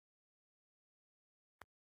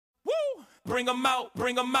bring 'em out,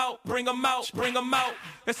 bring 'em out, bring 'em out, bring 'em out.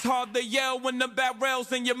 It's hard to yell when the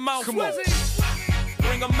barrel's in your mouth. Come on.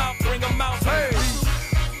 Bring 'em out, bring 'em out. Hey.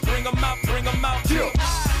 Bring 'em out, bring 'em out. Yeah.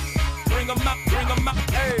 Bring 'em out, bring 'em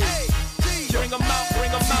out. Hey. Bring 'em out, bring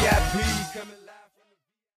 'em out. VIP.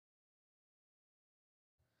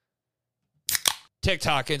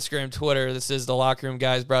 TikTok, Instagram, Twitter. This is the Locker Room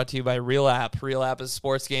Guys, brought to you by Real App. Real App is a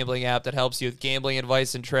sports gambling app that helps you with gambling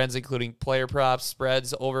advice and trends, including player props,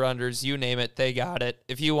 spreads, over-unders, you name it, they got it.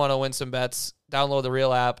 If you want to win some bets, download the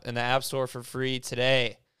Real App in the App Store for free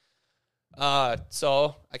today.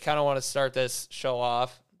 So I kind of want to start this show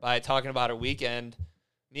off by talking about a weekend.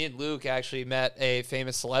 Me and Luke actually met a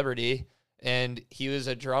famous celebrity, and he was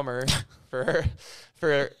a drummer for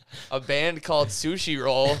a band called Sushi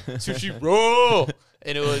Roll. Sushi Roll!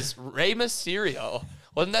 And it was Rey Mysterio.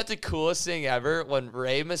 Wasn't that the coolest thing ever when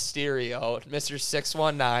Rey Mysterio, Mr.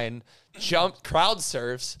 619, crowd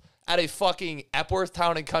surfs at a fucking Epworth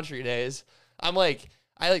Town and Country Days?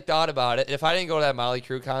 I thought about it. If I didn't go to that Motley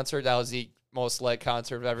Crue concert, that was the most lit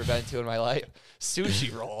concert I've ever been to in my life.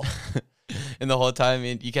 Sushi Roll. And the whole time,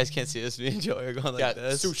 you guys can't see this. Me and Joey are going like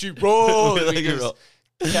this. Sushi Roll. We We just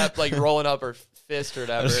kept like rolling up her fist or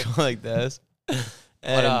whatever. Just going like this.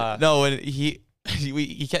 And no, when he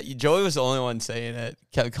kept, Joey was the only one saying it.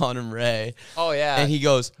 Kept calling him Ray. Oh yeah. And he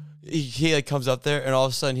goes, he like comes up there, and all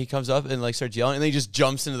of a sudden he comes up and like starts yelling, and then he just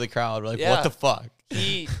jumps into the crowd. We're like, Yeah. what the fuck?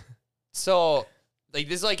 So like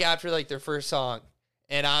this is like after like their first song,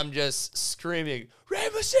 and I'm just screaming, Rey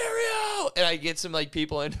Mysterio! And I get some like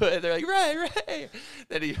people into it. They're like, Ray.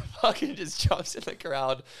 Then he fucking just jumps in the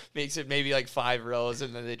crowd, makes it maybe like 5 rows,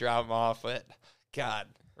 and then they drop him off. But God,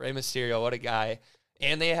 Rey Mysterio, what a guy.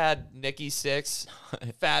 And they had Nikki Sixx,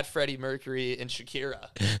 Fat Freddie Mercury, and Shakira.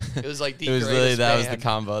 It was like the It was greatest literally, that was band. the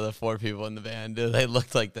combo, the 4 people in the band. Dude, they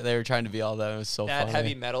looked like they were trying to be all that. It was so That funny.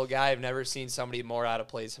 heavy metal guy, I've never seen somebody more out of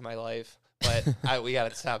place in my life. But we got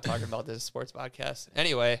to stop talking about this sports podcast.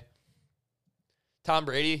 Anyway, Tom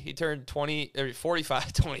Brady, he turned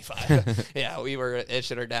 25. Yeah, we were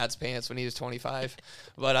itching our dad's pants when he was 25.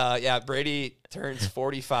 But yeah, Brady turns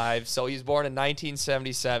 45. So he was born in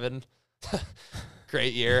 1977.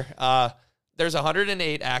 Great year. There's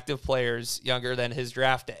 108 active players younger than his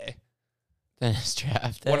draft day. Then his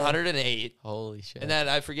draft day. 108. Holy shit. And then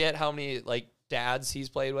I forget how many like dads he's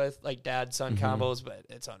played with, like dad-son combos, but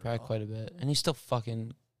it's unreal. Probably quite a bit. And he's still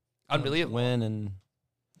fucking Unbelievable. win, and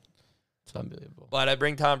it's unbelievable. But I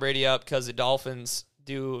bring Tom Brady up because the Dolphins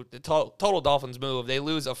do the total Dolphins move. They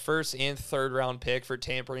lose a first and third round pick for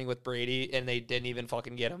tampering with Brady, and they didn't even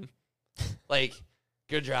fucking get him. Like,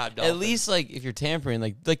 good job, Dolphins. At least, like, if you're tampering,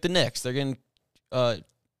 like the Knicks, they're getting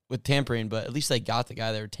with tampering, but at least they got the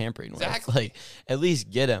guy they were tampering with. Exactly. Like, at least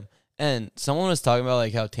get him. And someone was talking about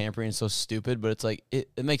like how tampering is so stupid, but it's like it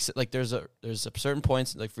makes it like there's a certain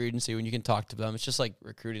points like free agency when you can talk to them. It's just like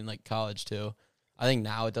recruiting, like college too. I think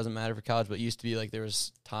now it doesn't matter for college, but it used to be like there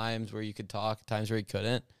was times where you could talk, times where you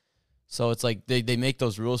couldn't. So it's like they make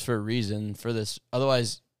those rules for a reason for this.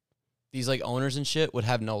 Otherwise, these like owners and shit would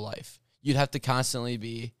have no life. You'd have to constantly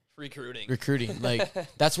be recruiting.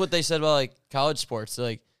 Like that's what they said about like college sports. They're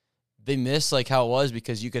like they miss like how it was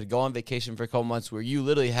because you could go on vacation for a couple months where you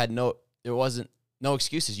literally had no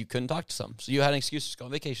excuses. You couldn't talk to some. So you had an excuse to go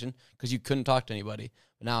on vacation because you couldn't talk to anybody.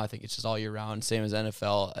 But now I think it's just all year round, same as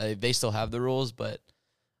NFL. They still have the rules, but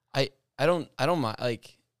I don't mind.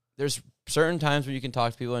 Like there's certain times where you can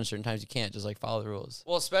talk to people and certain times you can't. Just like follow the rules.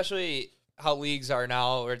 Well, especially how leagues are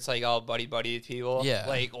now where it's like all buddy with people. Yeah.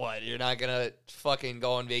 Like what? You're not going to fucking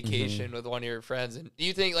go on vacation with one of your friends. And do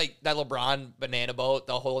you think like that LeBron banana boat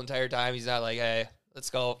the whole entire time? He's not like, hey, let's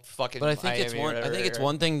go fucking But I think Miami it's or one. I whatever, think it's or-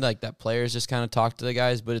 one thing like that players just kind of talk to the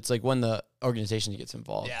guys, but it's like when the organization gets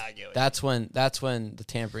involved. Yeah, I get it. That's when the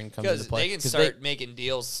tampering comes into Because play. they can start making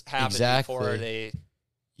deals happen Exactly. before they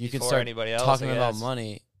you can before start anybody else, talking I about guess.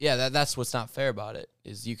 money. Yeah, that's what's not fair about it.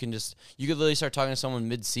 Is you could literally start talking to someone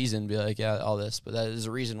mid-season and be like, yeah, all this, but that is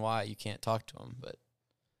a reason why you can't talk to them. But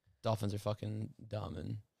Dolphins are fucking dumb,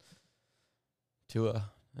 and Tua.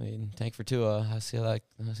 I mean, tank for Tua. I see how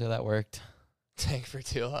that worked. tank for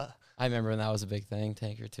Tua. I remember when that was a big thing.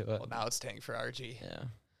 Tank for Tua. Well, now it's tank for RG. Yeah.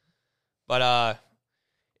 But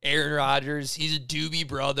Aaron Rodgers, he's a doobie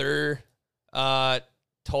brother.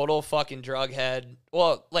 Total fucking drug head.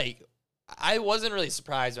 Well, like, I wasn't really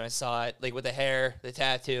surprised when I saw it. Like, with the hair, the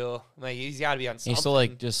tattoo. Like, he's got to be on something. He's still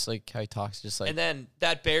like just like how he talks, just like And then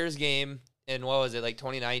that Bears game in, what was it, like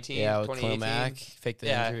 2019? yeah, with Khalil 2018? Mack, fake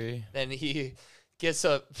the injury. Then he gets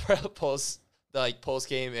a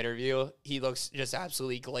post-game interview. He looks just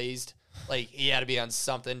absolutely glazed. Like, he had to be on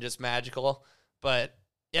something just magical. But,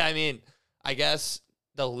 yeah, I mean, I guess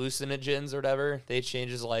the hallucinogens or whatever. They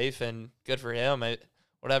changed his life, and good for him.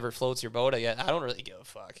 Whatever floats your boat. I don't really give a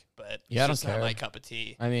fuck, but Yeah, I don't it's just not care. my cup of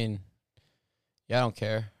tea. I mean, yeah, I don't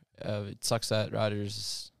care. It sucks that Rodgers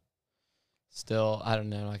is still, I don't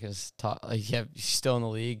know, I'm not going to talk. Like, yeah, he's still in the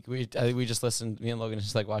league. I think we just listened, me and Logan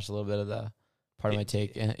just like watched a little bit of the part of my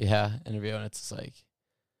take, interview, and it's just like,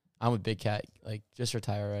 I'm a big cat. Like, just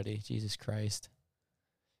retire already. Jesus Christ.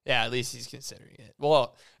 Yeah, at least he's considering it.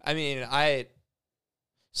 Well, I mean,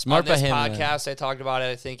 Smart by on this him. podcast, I talked about it,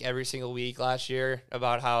 I think, every single week last year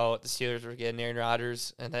about how the Steelers were getting Aaron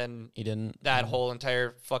Rodgers, and then He didn't. that whole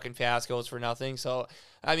entire fucking fiasco was for nothing. So,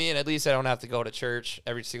 I mean, at least I don't have to go to church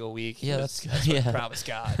every single week. Yeah, that's what yeah. I promise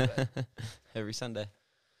God. But. Every Sunday.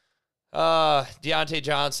 Deontay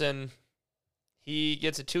Johnson, he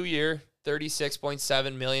gets a 2-year,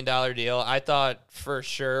 $36.7 million deal. I thought for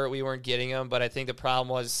sure we weren't getting him, but I think the problem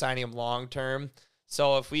was signing him long-term.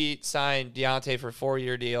 So if we sign Deontay for a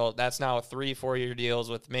 4-year deal, that's now 3 4-year deals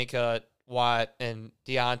with Minka, Watt, and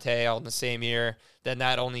Deontay all in the same year. Then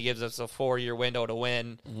that only gives us a 4-year window to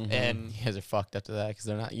win. Mm-hmm. And you guys are fucked after that because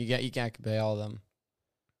they're not. You can't pay all of them.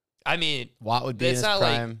 I mean, Watt would be in it's his not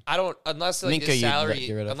prime. like I don't unless like Minka the you'd salary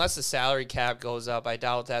get rid of. unless the salary cap goes up. I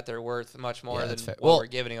doubt that they're worth much more Yeah, than that's fair. what Well, we're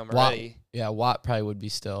giving them Watt, already. yeah, Watt probably would be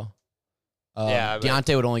still. Yeah, but-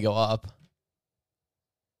 Deontay would only go up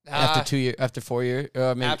after 4 years.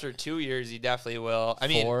 Maybe After 2 years, he definitely will. I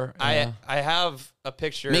mean, 4, I yeah. have a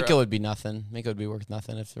picture. Minka would be nothing. Minka would be worth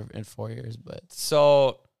nothing if they're in 4 years. But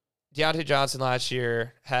So Deontay Johnson last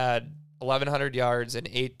year had 1,100 yards and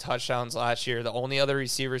 8 touchdowns last year. The only other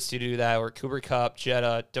receivers to do that were Cooper Kupp,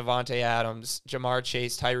 Jetta, Devontae Adams, Jamar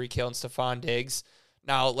Chase, Tyreek Hill, and Stephon Diggs.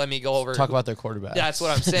 Now, let me go over. talk about their quarterback. That's what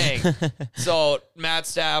I'm saying. So Matt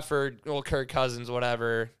Stafford, well, Kirk Cousins,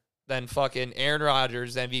 whatever. Then fucking Aaron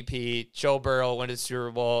Rodgers, MVP. Joe Burrow went to the Super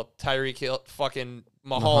Bowl. Tyreek Hill, fucking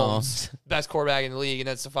Mahomes, best quarterback in the league. And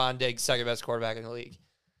then Stephon Diggs, second best quarterback in the league.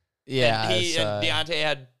 Yeah, And Deontay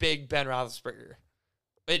had big Ben Roethlisberger.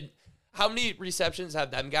 How many receptions have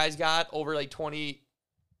them guys got? Over like 20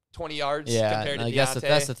 yards compared to I Deontay? guess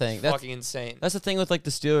that's the thing. Fucking insane. That's the thing with like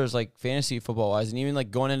the Steelers, like fantasy football wise, and even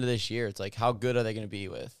like going into this year, it's like how good are they going to be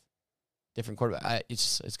with different quarterbacks?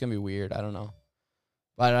 It's going to be weird. I don't know,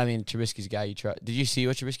 but I mean Trubisky's guy. You try. Did you see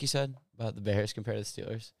what Trubisky said about the Bears compared to the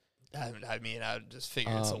Steelers? I mean, I just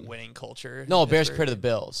figured it's a winning culture. No, Bears compared to the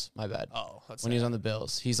Bills. My bad. Oh, that's When he was on the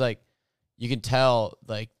Bills, he's like, you can tell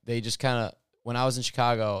like they just kind of. When I was in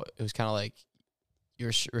Chicago, it was kind of like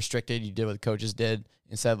you're restricted. You did what the coaches did.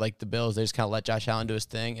 Instead of like the Bills, they just kind of let Josh Allen do his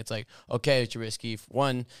thing. It's like, okay, Trubisky,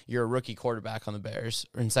 one, you're a rookie quarterback on the Bears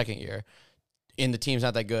in second year, and the team's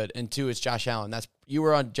not that good. And 2, it's Josh Allen. You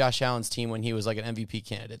were on Josh Allen's team when he was like an MVP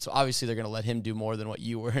candidate. So obviously they're going to let him do more than what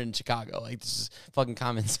you were in Chicago. Like, this is fucking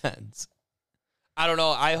common sense. I don't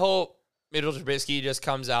know. I hope Mitchell Trubisky just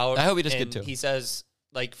comes out. I hope he does and good too. He says,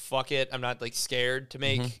 like, fuck it. I'm not, like, scared to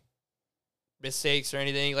make mistakes or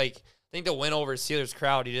anything. Like, I think to win over Steelers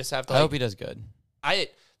crowd, you just have to. I hope he does good.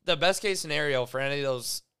 The best case scenario for any of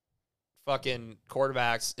those fucking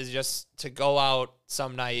quarterbacks is just to go out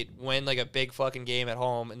some night, win like a big fucking game at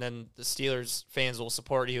home, and then the Steelers fans will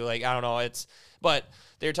support you. Like, I don't know. But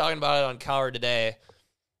they were talking about it on Coward today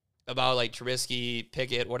about like Trubisky,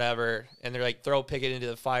 Pickett, whatever, and they're like, throw Pickett into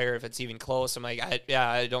the fire if it's even close. I'm like,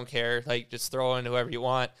 I don't care. Like, just throw in whoever you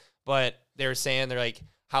want. But they were saying, they're like,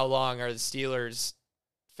 how long are the Steelers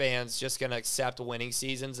fans just going to accept winning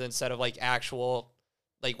seasons instead of like actual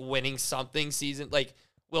like winning something season? Like,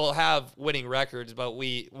 we'll have winning records, but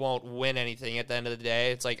we won't win anything at the end of the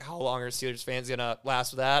day. It's like, how long are Steelers fans going to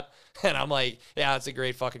last with that? And I'm like, yeah, that's a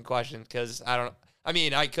great fucking question because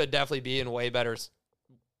I could definitely be in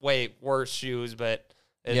way worse shoes, but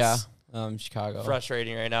it's Chicago.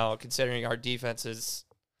 frustrating right now considering our defense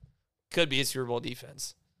could be a Super Bowl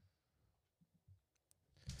defense.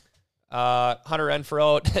 Hunter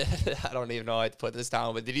Renfrow, I don't even know how to put this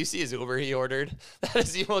down, but did you see his Uber he ordered? That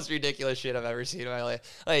is the most ridiculous shit I've ever seen in my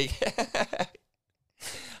life. Like,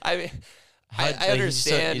 I mean, I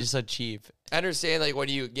understand. He's just so cheap. I understand, like, when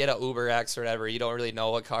you get a Uber X or whatever, you don't really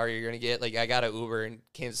know what car you're going to get. Like, I got an Uber in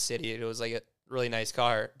Kansas City. It was, like, a really nice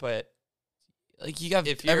car, but like, you got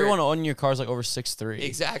everyone on your car's like over 6'3".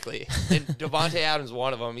 Exactly. And Devontae Adams,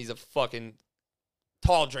 one of them, he's a fucking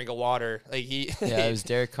tall drink of water. Like, it was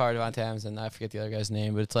Derek Carr, Devontae Adams, and I forget the other guy's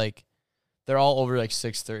name, but it's like they're all over like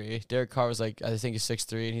 6'3". Derek Carr was like, I think he's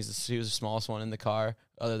 6'3", and he was the smallest one in the car,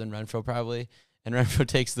 other than Renfro probably. And Renfro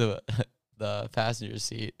takes the the passenger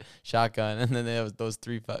seat, shotgun, and then they have those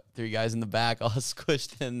three guys in the back all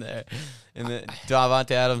squished in there. And then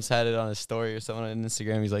Davante Adams had it on his story or something on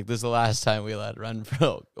Instagram. He's like, "This is the last time we let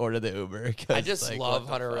Renfro order the Uber." I just love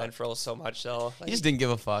Hunter Renfro so much, though. He just didn't give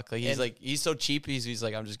a fuck. Like he's so cheap. He's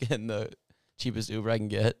like, I'm just getting the cheapest Uber I can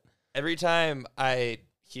get. Every time I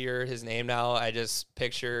hear his name now, I just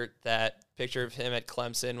picture that picture of him at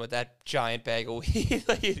Clemson with that giant bag of weed.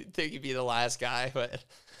 Like, you'd think he'd be the last guy, but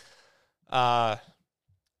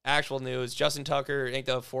actual news: Justin Tucker inked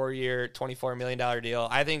a 4-year, $24 million deal.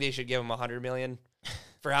 I think they should give him $100 million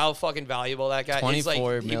for how fucking valuable that guy is.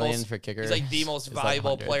 $24 million for kicker. He's like the most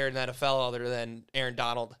valuable player in the NFL, other than Aaron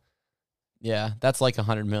Donald. Yeah, that's like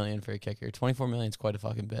 $100 million for a kicker. $24 million is quite a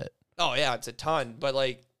fucking bit. Oh yeah, it's a ton. But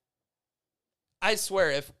like, I swear,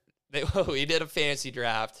 if we did a fantasy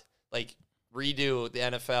draft, like redo the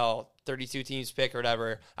NFL, 32 teams pick or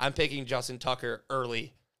whatever, I'm picking Justin Tucker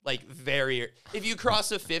early. Like, if you cross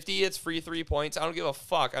the 50, it's free 3 points. I don't give a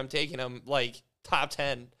fuck. I'm taking him like top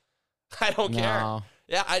 10. I don't care.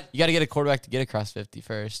 Yeah, you got to get a quarterback to get across 50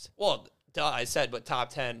 first. Well, duh, I said, but top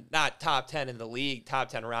 10, not top 10 in the league, top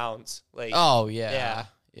 10 rounds. Like, oh yeah.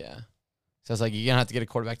 So it's like you're gonna have to get a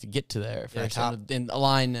quarterback to get to there first, and a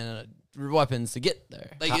line and weapons to get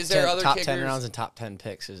there. Like, is there other top kickers? 10 rounds and top 10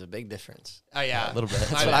 picks is a big difference. Oh yeah, a little bit.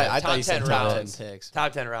 That's what I thought you said top 10 picks.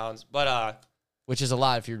 Top 10 rounds, but which is a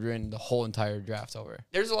lot if you're doing the whole entire draft over.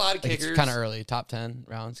 There's a lot of kickers. It's kind of early, top 10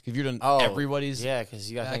 rounds. If you're doing everybody's, because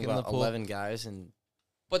you got to think about 11 guys and.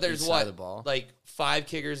 But there's like 5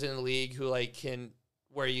 kickers in the league who like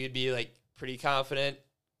where you'd be like pretty confident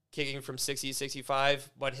kicking from 60, 65,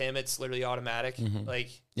 but him, it's literally automatic. Mm-hmm. Like,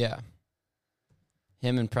 yeah,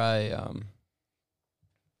 him and probably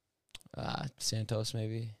Santos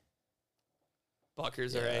maybe.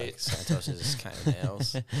 Buckers are right. Santos is kind of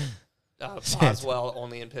nails. Boswell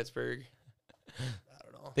only in Pittsburgh.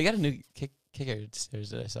 I don't know. They got a new kicker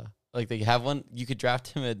that I saw. Like, they have one. You could draft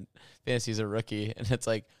him in fantasy as a rookie, and it's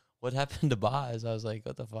like, what happened to Boz? I was like,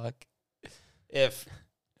 what the fuck? If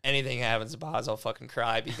anything happens to Boz, I'll fucking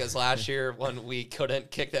cry, because last year when we couldn't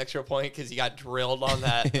kick the extra point because he got drilled on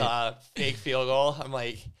that fake field goal, I'm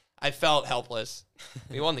like, I felt helpless.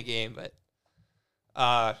 We won the game, but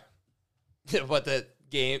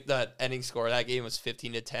the ending score of that game was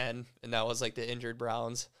 15-10, and that was like the injured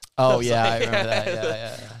Browns. Oh yeah, I remember that.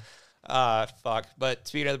 Yeah. Fuck. But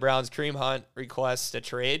speaking of the Browns, Kareem Hunt requests a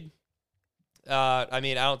trade. I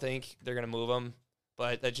mean, I don't think they're gonna move him,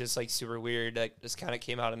 but that's just like super weird. That just kind of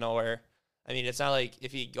came out of nowhere. I mean, it's not like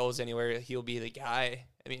if he goes anywhere, he'll be the guy.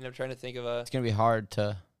 I mean, I'm trying to think of It's gonna be hard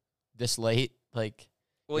to this late. Like,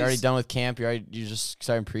 you're already done with camp. You're just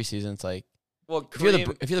starting preseason. It's like, well,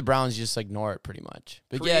 Kareem, if you're the Browns, you just ignore it pretty much.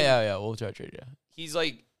 But Kareem, yeah, we'll try to trade you. He's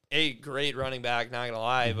like a great running back, not gonna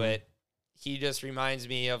lie, but he just reminds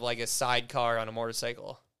me of like a sidecar on a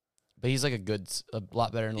motorcycle. But he's like a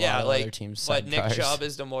lot better than a lot of other teams. But Nick Chubb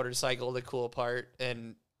is the motorcycle, the cool part,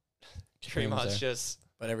 and Kareem Hunt's just.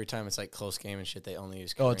 But every time it's like close game and shit, they only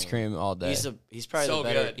use Kareem. Oh, it's Kareem all day. He's probably so the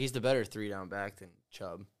better. Good. He's the better 3-down back than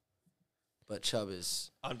Chubb. But Chubb is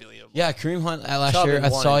unbelievable. Yeah, Kareem Hunt last year, I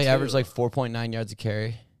saw he averaged like 4.9 yards a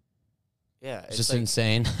carry. Yeah, it's just like,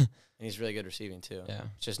 insane. And he's really good receiving too. Yeah,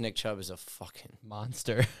 it's just Nick Chubb is a fucking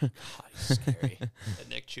monster. God, he's scary. The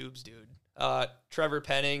Nick Chubbs, dude. Trevor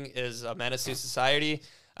Penning is a menace to society.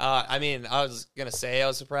 I mean, I was gonna say I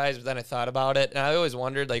was surprised, but then I thought about it, and I always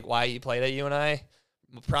wondered like why he played at UNI.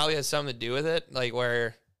 Probably has something to do with it, like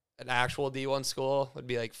where an actual D1 school would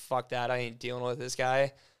be like, "Fuck that, I ain't dealing with this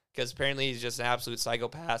guy," because apparently he's just an absolute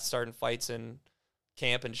psychopath, starting fights in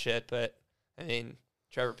camp and shit. But I mean,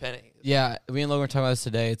 Trevor Penning. Yeah, me and Logan were talking about this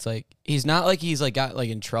today. It's like he's not like he's like got like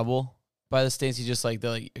in trouble by the States. He's just like,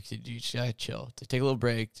 they're like, you just gotta chill, take a little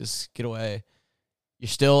break, just get away. You're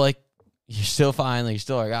still fine, like you're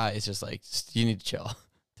still our guy. It's just like you need to chill,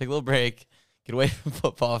 take a little break, get away from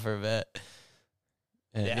football for a bit.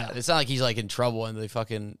 And yeah, it's not like he's like in trouble and they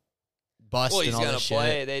fucking bust. Well, he's and all gonna this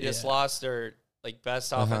play. Shit. They just lost their like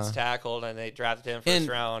best offense tackle, and they drafted him first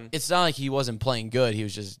round. It's not like he wasn't playing good. He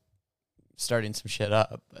was just starting some shit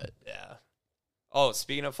up. But yeah. Oh,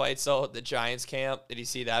 speaking of fights, though, the Giants camp. Did you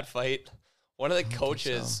see that fight? One of the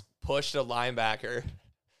coaches pushed a linebacker.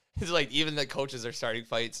 It's like even the coaches are starting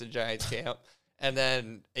fights in Giants camp. And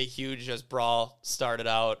then a huge just brawl started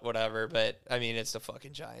out, whatever. But, I mean, it's the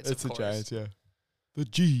fucking Giants, it's of course. The Giants, yeah. The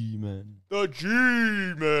G-Men. The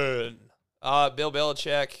G-Men. Bill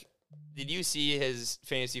Belichick, did you see his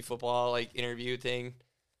fantasy football like interview thing?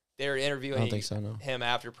 They were interviewing him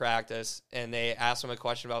after practice, and they asked him a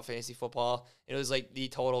question about fantasy football. It was like the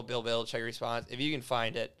total Bill Belichick response. If you can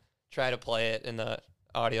find it, try to play it in the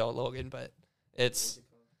audio, Logan, but it's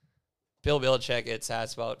Bill Belichick gets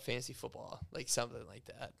asked about fantasy football, like something like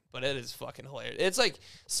that. But it is fucking hilarious. It's like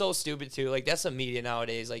so stupid too. Like that's the media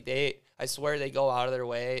nowadays. Like I swear they go out of their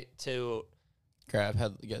way to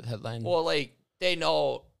get headline. Well, like they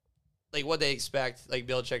know, like what they expect, like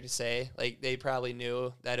Belichick to say. Like they probably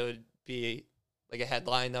knew that it would be like a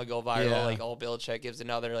headline that'll go viral. Yeah. Like Belichick gives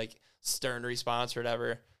another like stern response or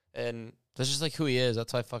whatever, and That's just like who he is.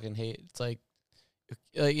 That's why I fucking hate. It's like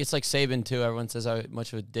Saban too. Everyone says how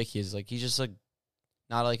much of a dick he is. Like he's just like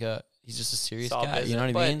not like he's just a serious guy. You know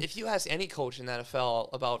what I mean? But if you ask any coach in the NFL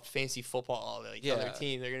about fantasy football, like Yeah. other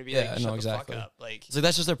team, they're gonna be Yeah, like, no, "Shut exactly. the fuck up!" Like, It's like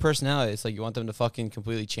that's just their personality. It's like you want them to fucking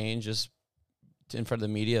completely change just in front of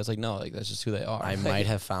the media. It's like no, like that's just who they are. I might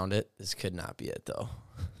have found it. This could not be it though.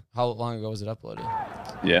 How long ago was it uploaded?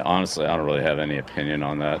 Yeah, honestly, I don't really have any opinion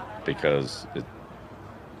on that because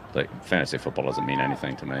fantasy football doesn't mean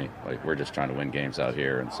anything to me. Like we're just trying to win games out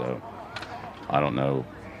here, and so I don't know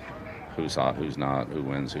who's hot, who's not, who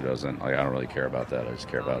wins, who doesn't. Like I don't really care about that. I just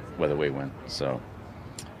care about whether we win. So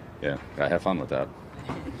yeah, I have fun with that.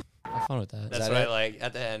 Have fun with that. that's what I like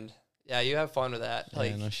at the end. Yeah, you have fun with that.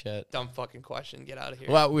 Like, Yeah, no shit. dumb fucking question. Get out of here.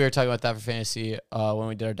 Well, we were talking about that for fantasy when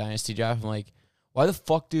we did our dynasty draft. I'm like, why the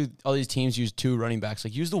fuck do all these teams use 2 running backs?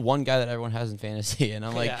 Like, use the one guy that everyone has in fantasy. And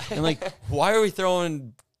I'm like, Yeah. why are we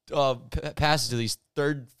throwing passes to these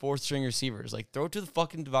 3rd, 4th string receivers? Like, throw it to the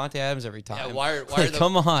fucking Devontae Adams every time. Yeah, why are Like, the,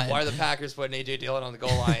 come on. Why are the Packers putting A.J. Dillon on the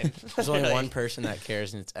goal line? There's only Like, one person that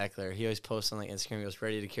cares, and it's Eckler. He always posts on like Instagram. He goes,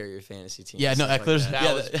 "Ready to carry your fantasy team." Yeah, no, stuff like Eckler's. that. That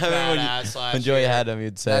yeah, was I remember badass last when Joey year. had him,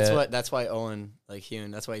 you'd say it. That's why Owen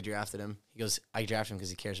Hune. That's why he drafted him. He goes, "I drafted him because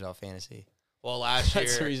he cares about fantasy." Well, last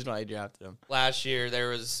That's the year, reason why I drafted him. there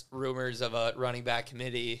was rumors of a running back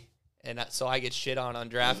committee, and so I get shit on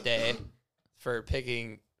draft day for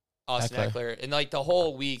picking Austin Eckler. And like the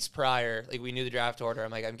whole weeks prior, like we knew the draft order.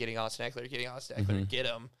 I'm like, I'm getting Austin Eckler, get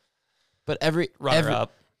him. But every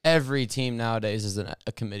team nowadays is a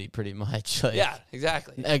committee pretty much. Like, Yeah,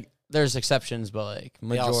 exactly. like, there's exceptions, but like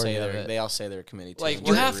majority of it. They all say they're a committee too. Like, until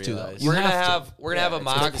you they have to, though. realize- You we're gonna have to. have a it's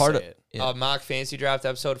mock good to part say of- it. Yeah. a mock fantasy draft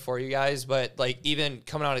episode for you guys, but like even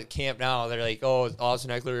coming out at camp now, they're like, "Oh, is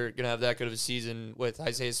Austin Eckler gonna have that good of a season with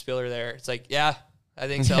Isaiah Spiller there?" It's like, yeah, I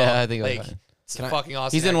think so. Yeah, I think like fine. it's fucking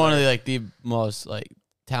awesome. He's in one of the most like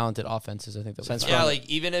talented offenses. I think that Since we've Yeah, found. like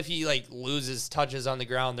even if he like loses touches on the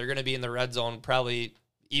ground, they're gonna be in the red zone probably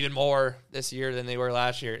even more this year than they were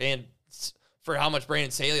last year. And for how much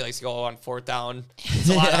Brandon Staley likes to go on 4th down, it's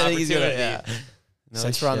a lot of I think he's opportunity. gonna- yeah. No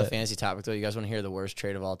Since we're on the shit. fantasy topic, though, you guys want to hear the worst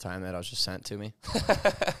trade of all time that was just sent to me?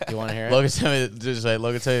 You want to hear it? Logan sent me a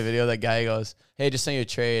video. That guy goes, "Hey, just sent you a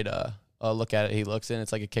trade. Look at it." He looks in.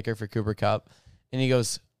 It's like a kicker for Cooper Kupp, and he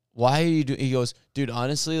goes, "Why are you doing?" He goes, "Dude,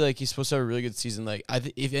 honestly, like he's supposed to have a really good season. Like,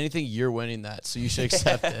 if anything, you're winning that, so you should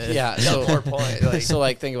accept it." Yeah. So, Poor point. Like, so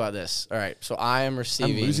think about this. All right. So I am I'm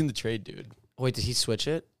receiving. losing the trade, dude. Wait, did he switch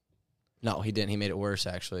it? No, he didn't. He made it worse,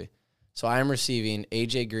 actually. So I am receiving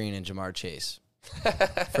A.J. Green and Jamar Chase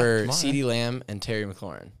for CeeDee Lamb and Terry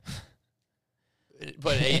McLaurin.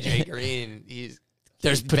 but AJ Green, he's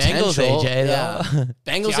There's Bengals potential. AJ, Yeah. though.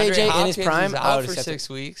 Bengals DeAndre AJ in Hopkins his prime. is I out would for accept 6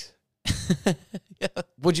 weeks.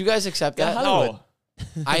 Would you guys accept that? No.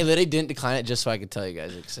 I literally didn't decline it just so I could tell you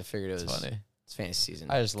guys because I figured it was Funny. It's fantasy season.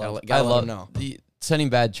 I just Gotta love. let- gotta I let love 'em know. sending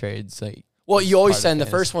bad trades. Like, Well, you always part of send the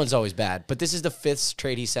fantasy. first one's always bad, but this is the 5th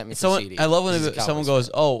trade he sent me for someone. CD. I love when He's a someone Cowboys goes,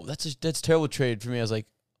 "Oh, that's a terrible trade for me." I was like,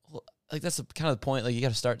 well, like that's kind of the point. Like, you got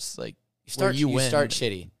to start like fan. You win, start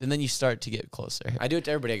shitty. and then you start to get closer. I do it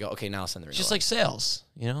to everybody. I go, okay, now I'll send the It's just renewal. like sales,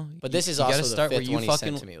 you know. But this is you also gotta the start where 5th you one he fucking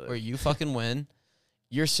sent to me, Luke. where you fucking win.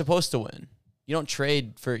 You're supposed to win. You don't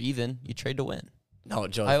trade for even. You trade to win. No,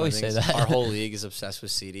 Joe. I always the funny say thing is that. Our whole league is obsessed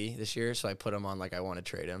with CD this year, so I put him on like I want to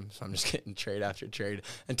trade him. So I'm just getting trade after trade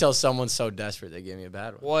until someone's so desperate they give me a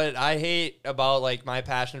bad one. What I hate about like my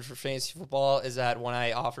passion for fantasy football is that when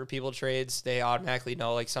I offer people trades, they automatically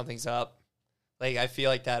know like something's up. Like I feel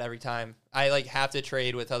like that every time. I like have to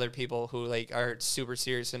trade with other people who like are super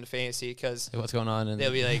serious into fantasy because Like, what's going on? And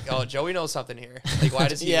they'll be like, "Oh, Joey knows something here. Like, why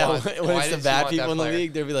does he Yeah, want? when why it's the does he bad want that people in the player?"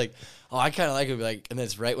 league, they'll be like, "Oh, I kind of like it." Be like, and then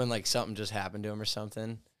it's right when like something just happened to him or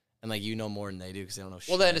something, and like you know more than they do because they don't know.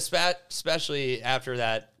 Well, shit. then especially after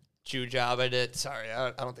that Jew job I did. Sorry,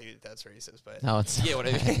 I don't think that's racist, but no, it's you get what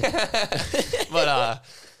I mean. But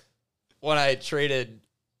when I traded,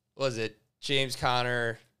 was it James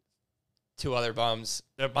Conner, 2 other bums,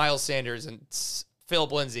 Miles Sanders and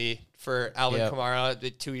Philip Lindsay for Alvin Yep.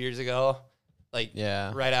 Kamara 2 years ago, like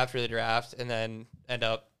yeah. right after the draft, and then end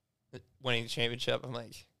up winning the championship. I'm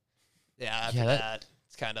like, yeah, after that,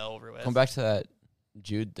 it's kind of over with. Going back to that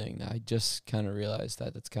Jude thing, I just kind of realized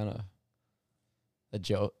that a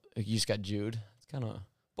joke. You just got Jude. It's kind of.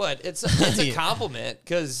 But it's a compliment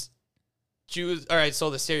because Jews. All right, so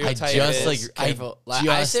the stereotype is the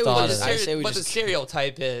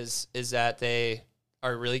stereotype is that they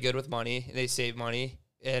are really good with money. And they save money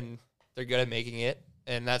and they're good at making it,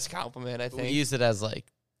 and that's a compliment. I think we use it as like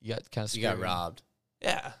you got robbed.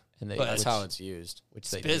 Yeah. And that's how it's used.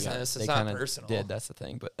 Which it's business. It's not personal. That's the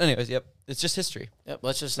thing. But anyways, yep. It's just history. Yep.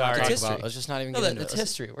 Let's just not talk about. Let's just not even get into it. It's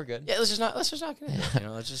history. We're good. Yeah. Let's just not get into it. You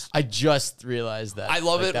know. Let's just. I just realized that. I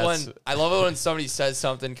love it when somebody says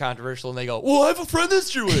something controversial and they go, "Well, I have a friend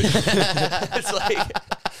that's Jewish." it's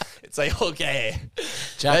like okay.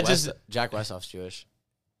 Jack Westhoff's Jewish.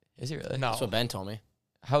 Is he really? No. That's what Ben told me.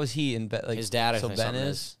 How is he in bed? Like his dad? I so think Ben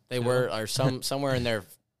is. They were or somewhere in their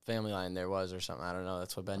family line there was or something. I don't know.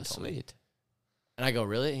 That's what Ben told me. And I go,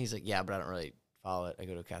 really? And he's like, yeah, but I don't really follow it. I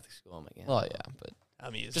go to a Catholic school. I'm like, yeah. Oh, yeah, but I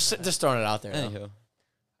mean, just throwing it out there. Anywho.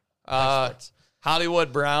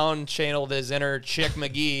 Hollywood Brown channeled his inner Chick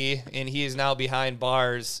McGee, and he is now behind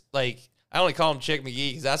bars. Like, I only call him Chick McGee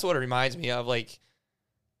because that's what it reminds me of. Like,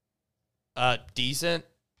 decent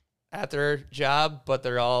at their job, but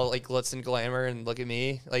they're all like glitz and glamour and look at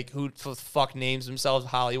me. Like, who the fuck names themselves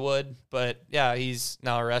Hollywood? But yeah, he's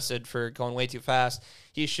now arrested for going way too fast.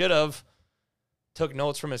 He should have took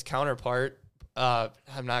notes from his counterpart. I'm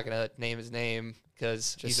not going to name his name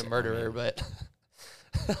because he's a murderer, but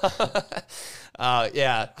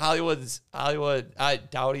yeah, Hollywood. I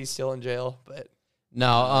doubt he's still in jail, but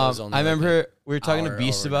no, I remember we were talking to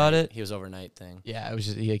Beast about it. He was overnight thing. Yeah, it was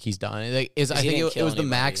just he's done. Like, I think it was the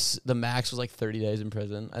max. The max was like 30 days in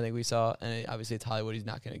prison. I think we saw, and obviously it's Hollywood. He's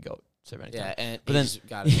not going to go serve any time. And but then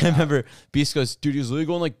I remember Beast goes, dude, he was literally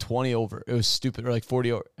going like 20 over. It was stupid, or like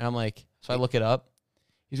 40 over. And I'm like, so I look it up.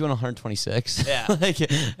 He's going 126. Yeah.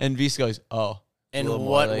 And Beast goes, oh. In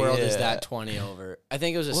what world is that 20 over? I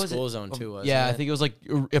think it was a school zone too, wasn't it? I think it was like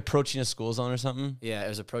approaching a school zone or something. Yeah, it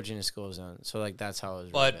was approaching a school zone. So like that's how it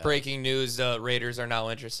was. But breaking news, the Raiders are now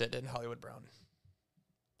interested in Hollywood Brown.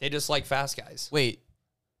 They just like fast guys. Wait. Is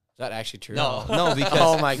that actually true? No. No, because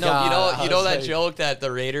oh my god. You know that joke that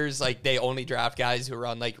the Raiders like they only draft guys who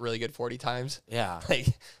run like really good 40 times? Yeah. Like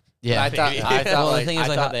yeah. I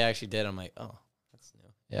thought they actually did. I'm like, oh, that's new.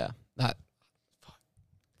 Yeah. That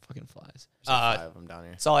fucking flies. There's like 5 of them down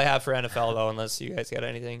here. That's all I have for NFL though, unless you guys got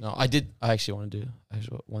anything. No, I actually want to do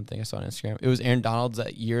one thing I saw on Instagram. It was Aaron Donald's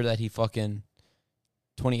that year that he fucking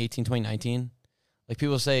 2018, 2019. Like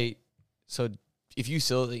people say, so if you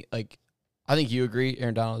still like, I think you agree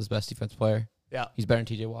Aaron Donald is the best defensive player. Yeah. He's better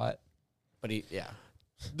than TJ Watt. But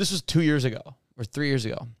This was 2 years ago or 3 years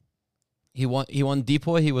ago. He won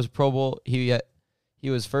DPOY. He was Pro Bowl. He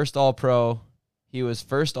was first All Pro. He was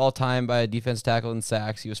first all-time by a defense tackle in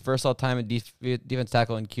sacks. He was first all-time in defense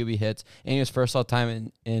tackle in QB hits. And he was first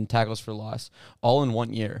all-time in tackles for loss, all in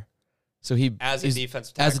 1 year. So he as a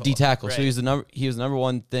defensive tackle. As a D tackle. Right. So he was the number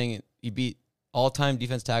one thing. He beat all-time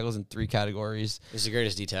defense tackles in 3 categories. He's the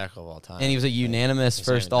greatest D tackle of all time. And he was a unanimous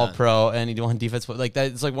first All-Pro, and he won defense. Like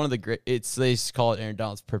that, it's like one of the great. They call it Aaron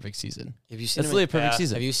Donald's perfect season. Have you seen really a perfect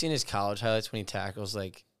season? Have you seen his college highlights when he tackles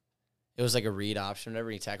like? It was like a read option,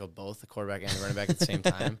 whatever. He tackled both the quarterback and the running back at the same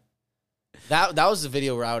time. That was the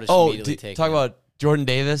video where I would have immediately taken. Talk about Jordan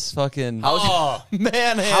Davis, fucking. How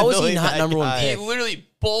is he not number one pick? He literally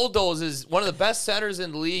bulldozes one of the best centers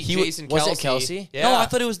in the league, Jason Kelce. Was it Kelce? Yeah. No, I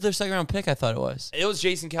thought it was their second round pick. I thought it was. It was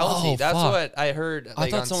Jason Kelce. Oh, That's fuck. what I heard. Like, I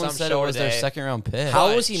thought on someone some said show it was their today. second round pick.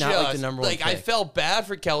 How was he not like the number one Like pick? I felt bad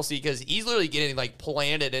for Kelce because he's literally getting like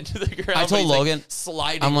planted into the ground. I told but he's, Logan, like,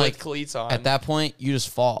 sliding I'm with like, cleats on. At that point, you just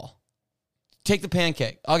fall. Take the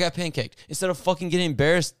pancake. I got pancaked. Instead of fucking getting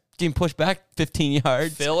embarrassed, getting pushed back 15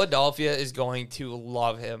 yards. Philadelphia is going to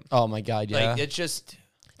love him. Oh my God, yeah. Like it's just.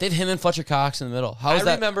 They have him and Fletcher Cox in the middle. How is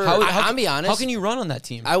that? Remember, I'll be honest. How can you run on that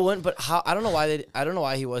team? I wouldn't, but how? I don't know why I don't know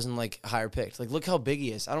why he wasn't like higher picked. Like, look how big he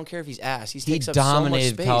is. I don't care if he's ass. He takes up dominated so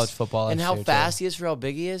much space. college football and last how year, fast too. he is for how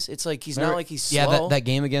big he is. It's like he's not like he's slow. Yeah, that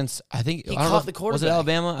game against I think he I don't caught know, the quarterback. Was it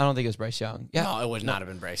Alabama? I don't think it was Bryce Young. Yeah, no, it would not have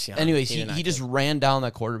been Bryce Young. Anyways, he just ran down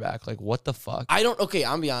that quarterback. Like what the fuck? I don't. Okay,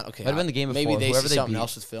 I'm beyond. Okay, might have been the game before. Maybe they whoever see something beat.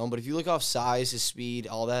 else with film. But if you look off size, his speed,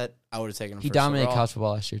 all that, I would have taken him. He first dominated overall. college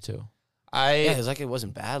football last year too. Yeah, it's like it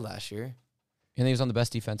wasn't bad last year. And he was on the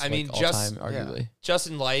best defense. All time, arguably. Just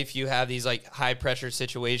in life, you have these like high pressure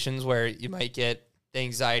situations where you might get the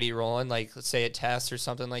anxiety rolling, like let's say a test or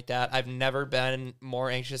something like that. I've never been more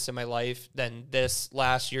anxious in my life than this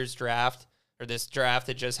last year's draft or this draft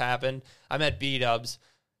that just happened. I'm at B-Dubs,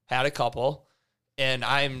 had a couple, and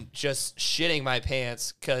I'm just shitting my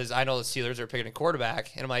pants because I know the Steelers are picking a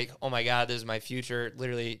quarterback, and I'm like, oh my God, this is my future,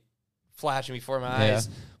 literally flashing before my eyes.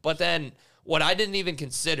 But then what I didn't even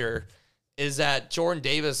consider is that Jordan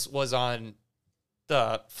Davis was on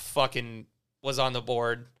the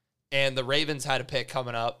board, and the Ravens had a pick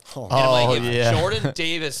coming up. And I'm like, if Jordan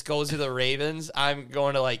Davis goes to the Ravens, I'm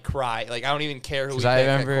going to like cry. Like, I don't even care who we pick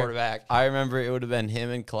at quarterback. I remember it would have been him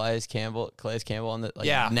and Calais Campbell on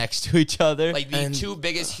the next to each other. Like the two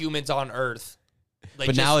biggest humans on earth. Like,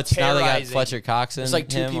 but now they got Fletcher Cox and There's like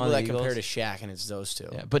two him people on the that Eagles. compare to Shaq, and it's those two.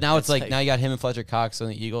 Yeah, but now it's like now you got him and Fletcher Cox on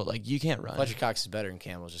the Eagles. Like, you can't run. Fletcher Cox is better than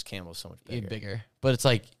Campbell's. Just Campbell's so much bigger. But it's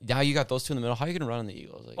like now you got those two in the middle. How are you going to run on the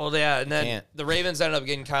Eagles? Like, well, yeah, and then the Ravens ended up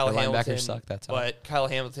getting Kyle Hamilton. Suck, that's how. But Kyle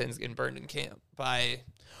Hamilton's getting burned in camp by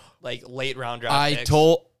like late round draft picks.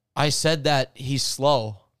 I said that he's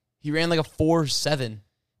slow. He ran like a 4.7.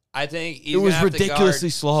 I think it was ridiculously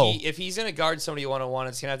slow. If he's going to guard somebody one-on-one,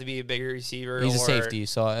 it's going to have to be a bigger receiver. He's a safety,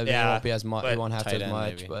 so it won't be as much. He won't have to as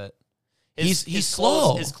much, maybe. But he's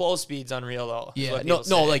slow. His close speed's unreal, though.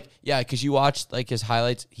 Yeah, because you watch like his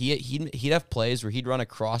highlights. He'd have plays where he'd run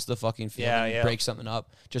across the fucking field and break something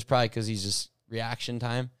up, just probably because he's just reaction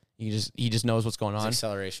time. He just knows what's going on. It's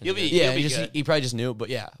acceleration. He probably just knew, but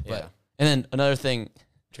yeah. And then another thing,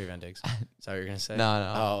 Trey Van Diggs. Is that what you're gonna say? No.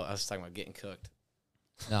 Oh, I was talking about getting cooked.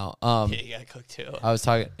 No. Yeah, you got cooked too. I was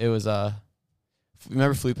talking. It was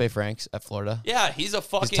remember Felipe Franks at Florida? Yeah, he's a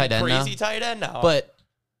fucking crazy tight end now. But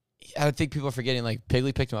I think people are forgetting, like,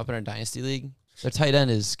 Pigley picked him up in our Dynasty League. Their tight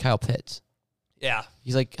end is Kyle Pitts. Yeah.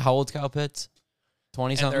 He's like, how old's Kyle Pitts?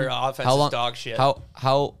 20-something? And their offense is dog shit.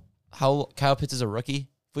 How Kyle Pitts is a rookie?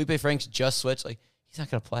 Felipe Franks just switched. Like, he's not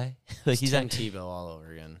going to play. Like, he's on Tebow all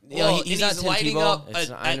over again. Well, he's not lighting up.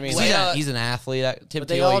 He's an athlete. But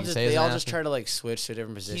they all just try to, like, switch to a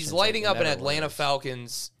different position. He's lighting up an Atlanta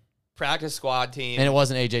Falcons practice squad team. And it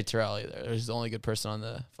wasn't A.J. Terrell either. It was the only good person on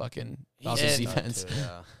the fucking Falcons defense.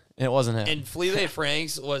 And it wasn't him. And Felipe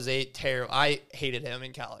Franks was a terrible. I hated him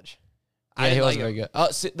in college. Yeah, he wasn't very good.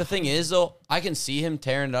 The thing is, though, I can see him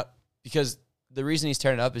tearing it up because the reason he's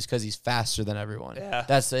tearing it up is because he's faster than everyone. Yeah.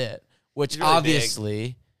 That's it. Which really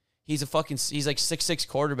obviously, he's like 6'6"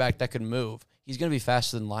 quarterback that could move. He's gonna be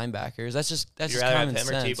faster than linebackers. That's just common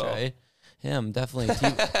sense, right? Him, definitely.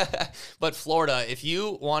 But Florida, if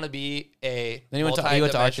you want to be a then he went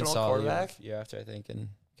to Arkansas quarterback, year after, I think, and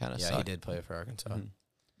kind of sucked. He did play for Arkansas. Mm-hmm.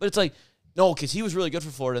 But it's like, no, because he was really good for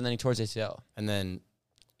Florida, and then he tore his ACL. And then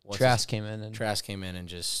Trask came in and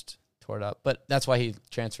just tore it up. But that's why he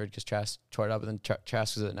transferred, because Trask tore it up, and then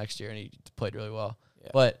Trask was it next year, and he played really well. Yeah.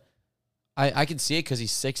 But I can see it because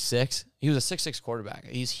he's 6'6". He was a 6'6" quarterback.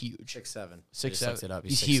 He's huge. 6'7". 6'7".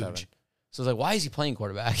 He's huge. So it's like, why is he playing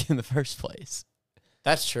quarterback in the first place?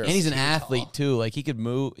 That's true. And he's an athlete too. Like, he could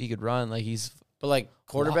move, he could run. Like, but like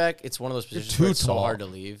quarterback, it's one of those positions where it's so hard to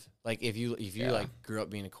leave. Like, if you like grew up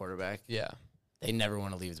being a quarterback, they never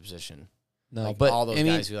want to leave the position. No, like, but all those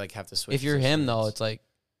guys who like have to switch. If you're him though, it's like,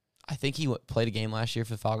 I think he played a game last year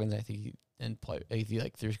for the Falcons. I think he didn't play. He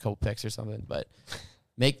like threw a couple picks or something. But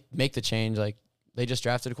make the change. Like, they just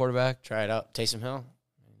drafted a quarterback. Try it out. Taysom Hill.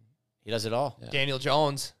 He does it all. Yeah. Daniel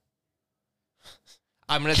Jones.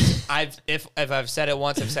 If I've said it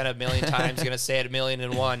once, I've said it a million times. Gonna say it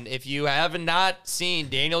 1,000,001. If you have not seen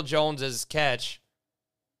Daniel Jones's catch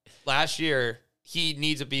last year, he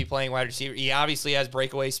needs to be playing wide receiver. He obviously has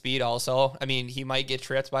breakaway speed. Also, I mean, he might get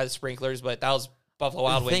tripped by the sprinklers, but that was Buffalo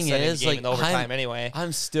Wild Wings setting the game in overtime anyway.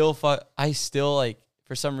 I still like,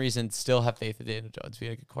 for some reason, still have faith in Daniel Jones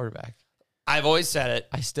being a good quarterback. I've always said it.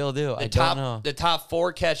 I still do. I don't know. The top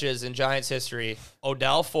 4 catches in Giants history: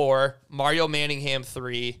 Odell 4, Mario Manningham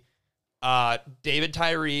 3, David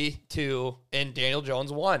Tyree 2, and Daniel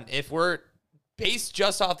Jones 1. If we're based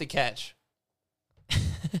just off the catch,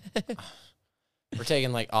 we're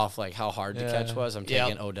taking like off like how hard the catch was. I'm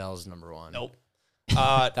taking Odell's number 1. Nope.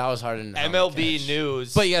 That was hard enough. MLB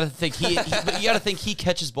News. But you got to think he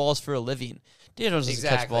catches balls for a living. Daniel doesn't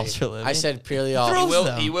catch balls for a living. I said purely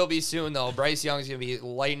off. He will be soon though. Bryce Young's gonna be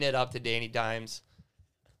lighting it up to Danny Dimes.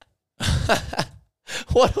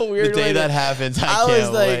 What a weird day that happens. I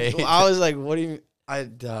can't wait. I was like, what do you mean?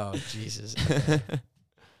 Oh, Jesus.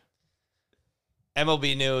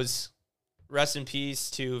 MLB News. Rest in peace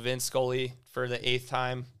to Vince Scully for the 8th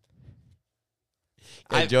time.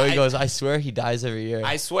 Joey goes, I swear he dies every year.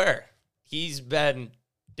 I swear. He's been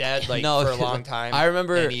dead for a long time. I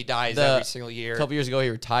remember, and he dies every single year. A couple years ago, he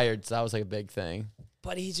retired, so that was like a big thing.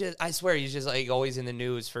 But I swear, he's just like always in the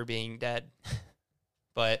news for being dead.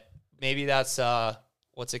 But maybe that's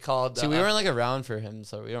what's it called? See, we weren't like around for him,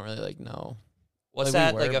 so we don't really like know. What's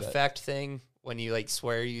that effect thing when you like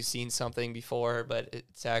swear you've seen something before, but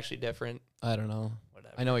it's actually different? I don't know.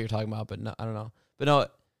 Whatever. I know what you're talking about, but no, I don't know. But no,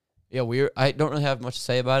 yeah, I don't really have much to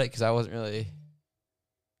say about it because I didn't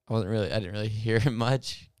really hear him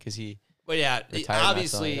much because he. But yeah, Retired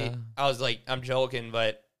obviously, not so, yeah. I was like, I'm joking,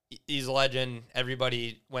 but he's a legend.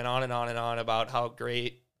 Everybody went on and on and on about how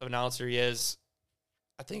great of an announcer he is.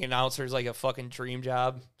 I think announcer is like a fucking dream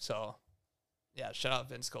job. So, yeah, shout out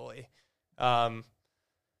Vince Scully.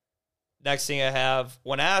 Next thing I have,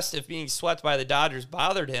 when asked if being swept by the Dodgers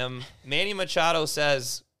bothered him, Manny Machado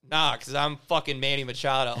says, nah, because I'm fucking Manny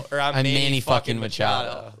Machado. Or I'm Manny fucking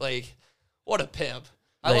Machado. Like, what a pimp.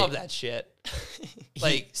 I love that shit.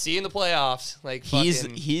 Like, seeing the playoffs. Like,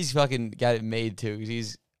 he's fucking got it made, too,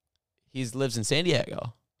 because he's lives in San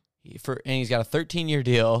Diego. And he's got a 13-year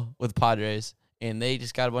deal with Padres, and they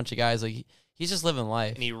just got a bunch of guys, like, he's just living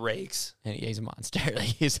life. And he rakes. And he's a monster. Like,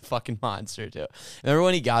 he's a fucking monster, too. Remember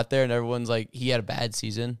when he got there and everyone's like, he had a bad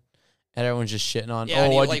season? And everyone's just shitting on,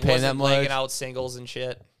 why'd you pay him that much? Laying out singles and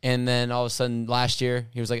shit. And then all of a sudden, last year,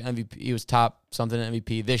 he was like MVP. He was top something in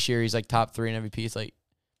MVP. This year, he's like top 3 in MVP. It's like,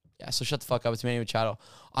 yeah, so shut the fuck up. It's Manny Machado.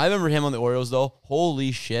 I remember him on the Orioles, though.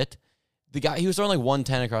 Holy shit. The guy, he was throwing like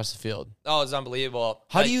 110 across the field. Oh, it's unbelievable.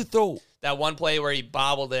 How do you throw? That one play where he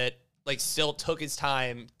bobbled it, like, still took his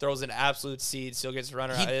time, throws an absolute seed, still gets a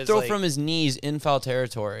runner out. He throw from his knees in foul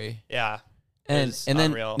territory. Yeah. And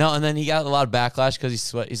then and then he got a lot of backlash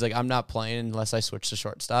because he's like, I'm not playing unless I switch to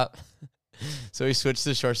shortstop. So he switched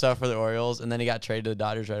to shortstop for the Orioles, and then he got traded to the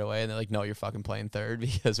Dodgers right away. And they're like, no, you're fucking playing third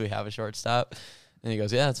because we have a shortstop. And he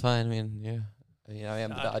goes, yeah, that's fine. I mean, I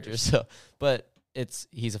am the Dodgers. So, but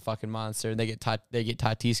he's a fucking monster. And they get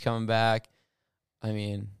Tatis coming back. I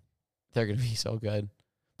mean, they're gonna be so good.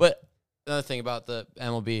 But another thing about the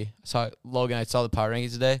MLB, I saw the power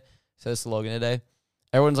rankings today. I said this to Logan today.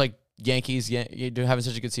 Everyone's like, Yankees, you're having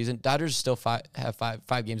such a good season. Dodgers still have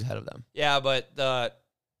five games ahead of them. Yeah, but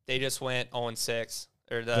they just went 0-6,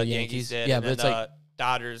 or the Yankees did. Yeah, and but then it's like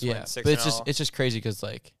Dodgers went 6-0. But it's just crazy because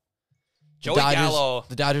like Joey Gallo,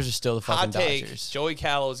 the Dodgers are still the fucking hot take, Dodgers. Joey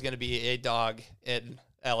Gallo is going to be a dog in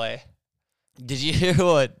L.A. Did you hear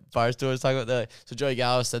what Barstool was talking about? So Joey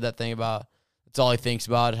Gallo said that thing about that's all he thinks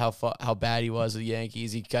about, how bad he was with the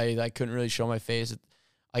Yankees. I couldn't really show my face.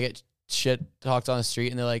 I get shit talked on the street,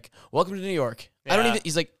 and they're like, "Welcome to New York." Yeah.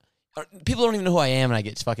 He's like, people don't even know who I am, and I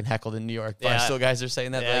get fucking heckled in New York. Yeah. Barstool guys are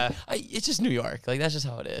saying that. Yeah. Like, it's just New York. Like, that's just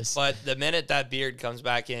how it is. But the minute that beard comes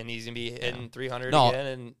back in, he's going to be hitting 300 again.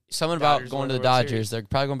 And something about going to the Dodgers. They're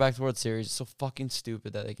probably going back to the World Series. It's so fucking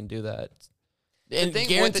stupid that they can do that. The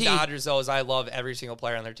thing with the Dodgers, though, is I love every single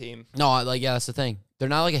player on their team. No, that's the thing. They're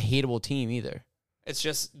not like a hateable team either. It's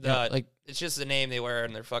just it's just the name they wear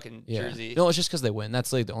in their fucking jersey. No, it's just because they win.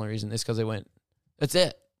 That's like the only reason. It's because they win. That's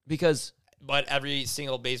it. But every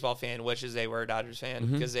single baseball fan wishes they were a Dodgers fan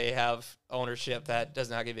because they have ownership that does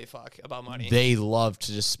not give a fuck about money. They love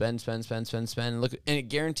to just spend. Look, and it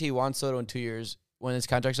guarantee Juan Soto in 2 years, when his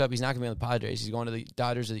contract's up, he's not going to be on the Padres. He's going to the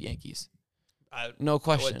Dodgers or the Yankees. No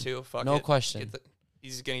question. I would too. Fuck no it. question.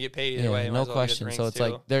 He's going to get paid either way. No question. So it's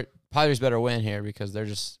like Padres better win here because they're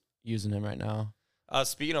just using him right now.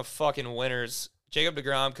 Speaking of fucking winners, Jacob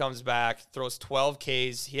deGrom comes back, throws 12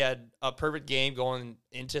 Ks. He had a perfect game going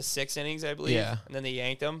into 6 innings, I believe. Yeah. And then they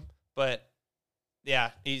yanked him. But,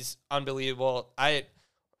 yeah, he's unbelievable.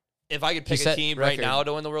 If I could pick a team right now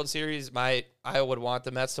to win the World Series, I would want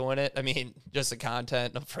the Mets to win it. I mean, just the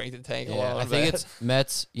content of Frank the Tank alone. I think it's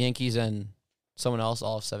Mets, Yankees, and someone else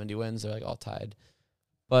all have 70 wins. They're like all tied.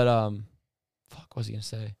 But, what was he going to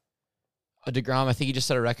say? DeGrom, I think he just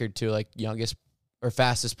set a record too, like youngest or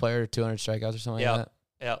fastest player, 200 strikeouts or something like that.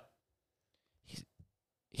 Yeah.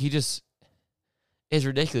 He just is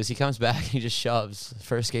ridiculous. He comes back and he just shoves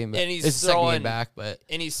first game. And he's it's second game back,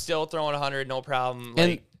 and he's still throwing 100, no problem.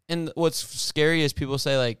 And what's scary is people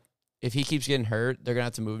say like if he keeps getting hurt, they're gonna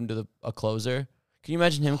have to move him to a closer. Can you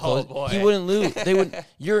imagine him close? Boy. He wouldn't lose. They would.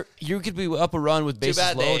 You could be up a run with bases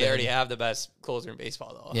loaded. Too bad they already have the best closer in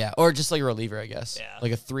baseball, though. Yeah, or just like a reliever, I guess. Yeah,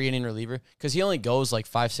 like a 3-inning reliever, because he only goes like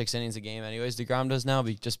 5-6 innings a game, anyways. DeGrom does now,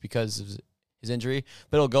 just because of his injury.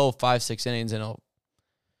 But it'll go 5-6 innings and it'll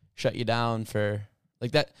shut you down for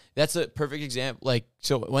like that. That's a perfect example. Like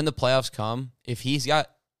so, when the playoffs come, if he's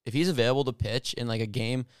available to pitch in like a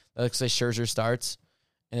game, let's say Scherzer starts,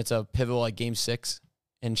 and it's a pivotal like Game 6,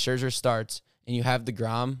 and Scherzer starts. And you have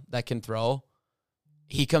DeGrom that can throw,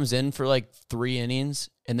 he comes in for like 3 innings,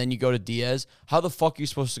 and then you go to Diaz. How the fuck are you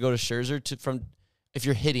supposed to go to Scherzer if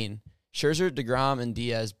you're hitting Scherzer, DeGrom, and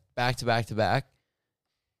Diaz back to back to back?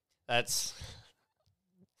 That's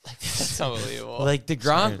unbelievable. Like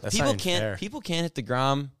DeGrom, people can't hit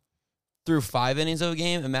DeGrom through 5 innings of a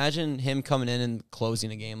game. Imagine him coming in and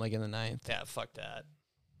closing a game like in the 9th. Yeah, fuck that.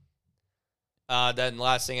 Then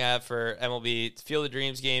last thing I have for MLB, Field of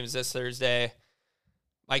Dreams games this Thursday.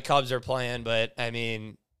 My Cubs are playing, but I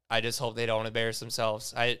mean, I just hope they don't embarrass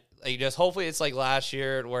themselves. I just hopefully it's like last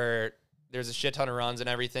year where there's a shit ton of runs and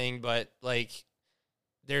everything, but like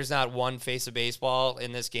there's not one face of baseball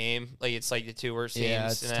in this game. Like it's like the two worst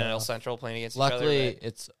teams in NL Central playing against each other. Luckily,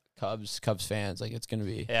 it's Cubs fans. Like it's gonna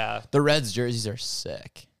be. Yeah. The Reds jerseys are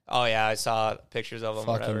sick. Oh yeah, I saw pictures of them.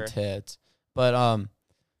 Fucking whatever. tits. But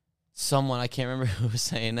someone I can't remember who was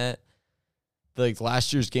saying it. Like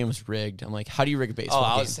last year's game was rigged. I'm like, how do you rig a baseball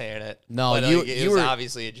game? I was saying it. No, but, it was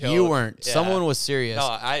obviously a joke. You weren't. Yeah. Someone was serious. No,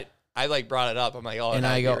 I like brought it up. I'm like, oh, and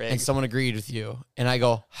I go, and someone agreed with you. And I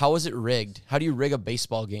go, how is it rigged? How do you rig a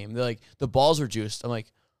baseball game? They're like, the balls were juiced. I'm like,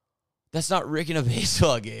 that's not rigging a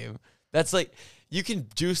baseball game. That's like, you can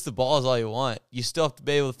juice the balls all you want. You still have to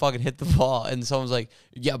be able to fucking hit the ball. And someone's like,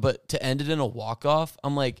 yeah, but to end it in a walk-off,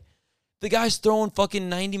 I'm like, the guy's throwing fucking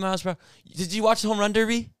 90 miles per hour. Did you watch the home run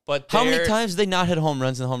derby? But how many times did they not hit home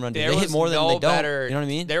runs in the home run derby? They hit more than they don't. You know what I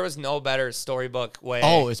mean? There was no better storybook way.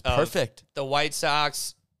 Oh, it's perfect. The White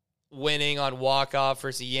Sox winning on walk-off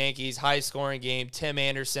versus the Yankees, high-scoring game. Tim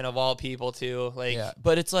Anderson, of all people, too. Like, yeah,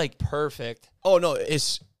 but it's like perfect. Oh, no,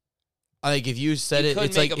 it's like if you said you it,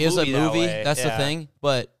 it's like it's a movie. That's the thing.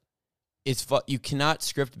 But it's you cannot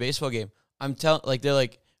script a baseball game. I'm telling, like they're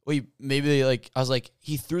like, well, maybe they like. I was like,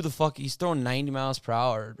 he's throwing 90 miles per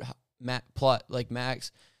hour,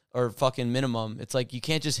 max or fucking minimum. It's like you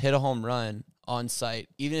can't just hit a home run on site,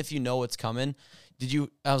 even if you know what's coming.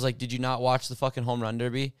 I was like, did you not watch the fucking home run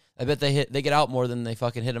derby? I bet they get out more than they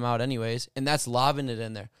fucking hit them out anyways, and that's lobbing it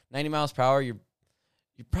in there. 90 miles per hour, you're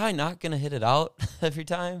probably not gonna hit it out every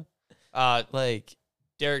time. Like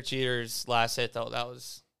Derek Jeter's last hit though, that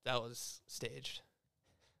was staged.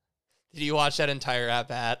 Did you watch that entire at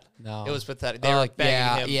bat? No, it was pathetic. They were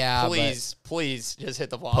begging him, yeah, please, just hit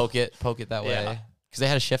the ball, poke it that way, because they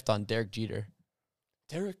had a shift on Derek Jeter,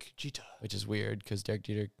 which is weird because Derek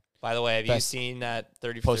Jeter. By the way, have you seen that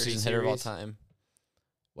 30 for 30 postseason hitter of all time?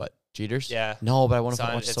 What, Jeters? Yeah. No, but I want to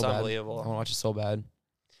watch it so bad. It's unbelievable. I want to watch it so bad.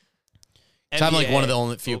 So I'm like one of the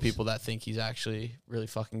only few people that think he's actually really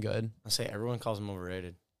fucking good. I say everyone calls him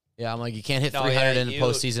overrated. Yeah, I'm like, you can't hit 300 in the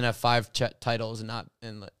postseason, have 5 titles, and not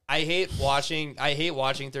in. I hate watching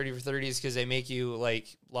 30 for 30s because they make you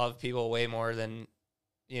like love people way more than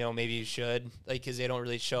maybe you should, like because they don't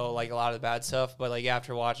really show like a lot of the bad stuff. But like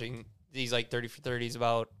after watching these like 30 for 30s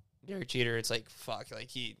about Derek Jeter, it's like fuck, like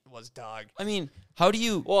he was dog. I mean, how do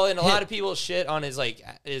you? Well, and a lot of people shit on his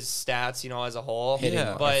stats, as a whole.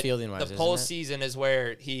 Yeah, but fielding-wise, the postseason is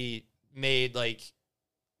where he made like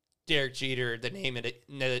Derek Jeter the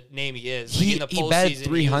name he is. He, in the he batted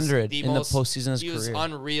 300 in the postseason of his career. He was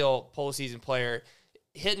unreal postseason player,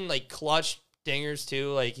 hitting like clutch dingers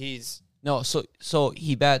too. Like he's so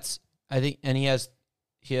he bats. I think, and he has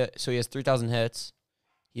 3,000 hits.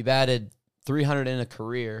 He batted 300 in a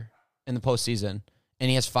career in the postseason, and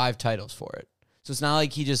he has 5 titles for it. So it's not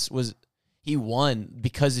like he won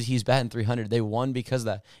because he's batting 300. They won because of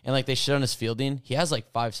that. And like they shit on his fielding. He has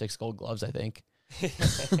like 5-6 gold gloves, I think.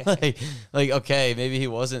 like okay, maybe he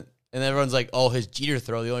wasn't. And everyone's like, oh, his Jeter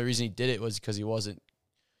throw, the only reason he did it was because he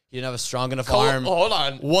didn't have a strong enough arm. Hold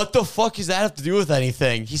on. What the fuck does that have to do with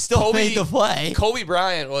anything? He still made the play. Kobe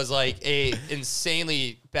Bryant was like a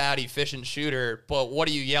insanely bad, efficient shooter, but what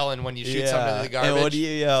are you yelling when you shoot something to the garbage? And what do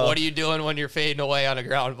you yell? What are you doing when you're fading away on a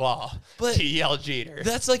ground ball? But you yell Jeter.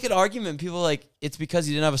 That's like an argument. People are like, it's because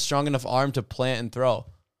he didn't have a strong enough arm to plant and throw.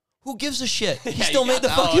 Who gives a shit? He still made the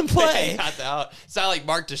fucking play. He got the out. It's not like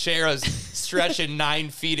Mark Teixeira's stretching 9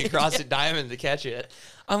 feet across the diamond to catch it.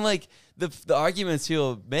 I'm like, the arguments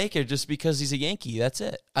he'll make are just because he's a Yankee. That's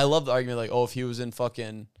it. I love the argument like, oh, if he was in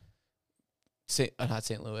fucking not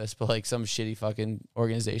St. Louis, but like some shitty fucking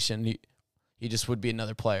organization, he just would be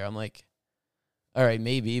another player. I'm like, all right,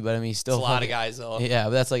 maybe, but I mean, still it's a lot of guys though. Yeah,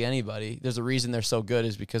 but that's like anybody. There's a reason they're so good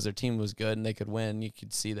is because their team was good and they could win. You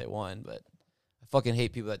could see they won, but I fucking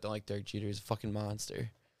hate people that don't like Derek Jeter. He's a fucking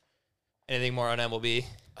monster. Anything more on MLB?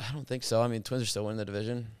 I don't think so. I mean, Twins are still winning the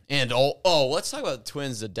division. And let's talk about the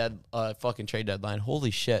Twins. The fucking trade deadline.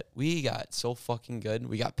 Holy shit, we got so fucking good.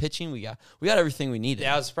 We got pitching. We got everything we needed.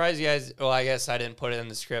 Yeah, I was surprised you guys. Well, I guess I didn't put it in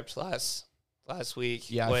the script last week.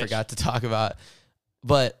 Yeah, I forgot to talk about.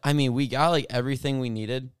 But I mean, we got like everything we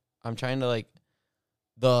needed. I'm trying to like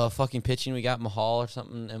the fucking pitching. We got Mahal or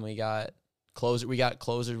something, and we got closer. We got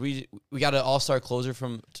closers. We got an all-star closer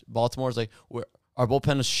from Baltimore. It's like our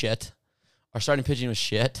bullpen was shit. Our starting pitching was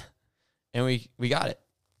shit, and we got it.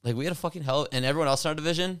 Like, we had a fucking hell, and everyone else in our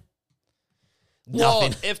division, well,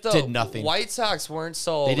 nothing. If the did nothing. White Sox weren't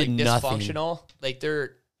so they did dysfunctional, like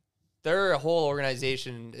their whole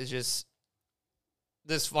organization is just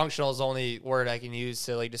dysfunctional is the only word I can use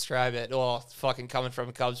to like describe it. Well, fucking coming from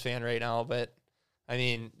a Cubs fan right now, but I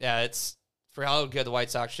mean, yeah, it's for how good the White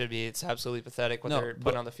Sox should be. It's absolutely pathetic what they're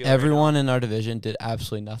putting on the field. Everyone in our division did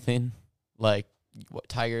absolutely nothing. Like what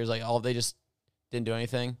Tigers, like they just didn't do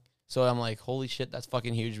anything. So I'm like, holy shit, that's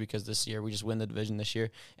fucking huge because this year we just win the division this year,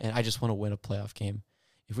 and I just want to win a playoff game.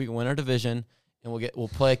 If we can win our division and we'll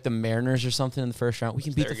play like the Mariners or something in the first round, we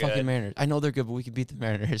can beat the fucking Mariners. I know they're good, but we can beat the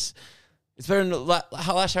Mariners. It's better than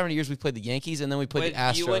last how many years we played the Yankees and then we played the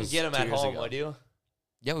Astros. You wouldn't get them at home, would you?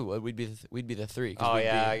 Yeah, we would. We'd be the 3. Oh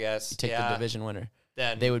yeah, I guess. Take the division winner.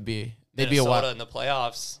 Then they'd be a Minnesota in the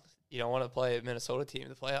playoffs. You don't want to play a Minnesota team in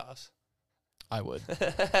the playoffs. I would.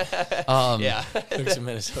 Yeah. There's a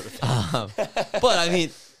Minnesota. But I mean,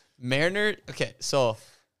 Mariners. Okay, so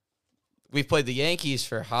we've played the Yankees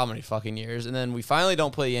for how many fucking years, and then we finally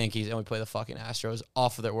don't play the Yankees, and we play the fucking Astros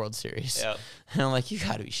off of their World Series. Yeah. And I'm like, you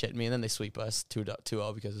got to be shitting me. And then they sweep us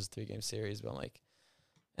 2-0 because it's a 3-game series. But I'm like,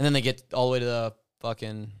 and then they get all the way to the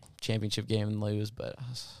fucking championship game and lose. But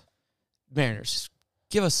Mariners, just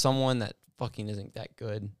give us someone that fucking isn't that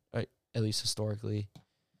good, right? At least historically.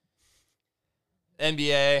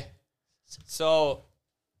 NBA. So,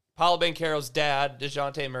 Paulo Banchero's dad,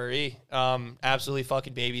 DeJounte Murray, absolutely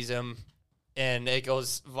fucking babies him. And it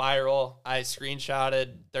goes viral. I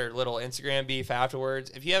screenshotted their little Instagram beef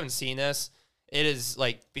afterwards. If you haven't seen this, it is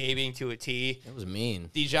like babying to a T. It was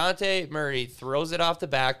mean. DeJounte Murray throws it off the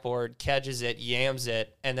backboard, catches it, yams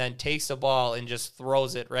it, and then takes the ball and just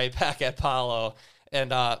throws it right back at Paulo.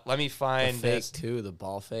 And let me find the fake this. too, the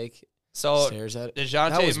ball fake. So Stares at it.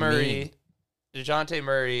 DeJounte Murray,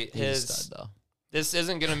 He's a stud, though. This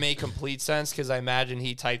isn't going to make complete sense because I imagine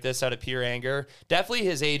he typed this out of pure anger. Definitely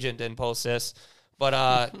his agent didn't post this.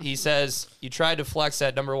 But he says, you tried to flex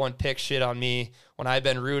that number 1 pick shit on me when I've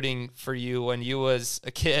been rooting for you when you was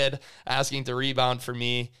a kid asking to rebound for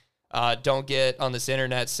me. Don't get on this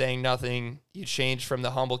internet saying nothing. You changed from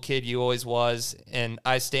the humble kid you always was. And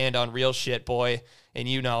I stand on real shit, boy. And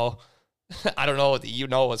you know, I don't know what the you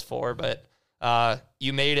know was for, but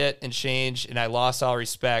you made it and changed, and I lost all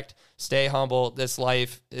respect. Stay humble. This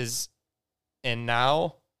life is in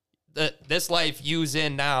now. This life you's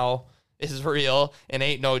in now is real and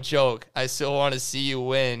ain't no joke. I still want to see you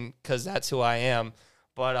win because that's who I am.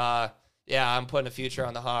 But, yeah, I'm putting a future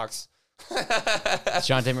on the Hawks.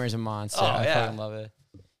 DeJounte Murray's a monster. I fucking love it.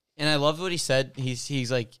 And I love what he said.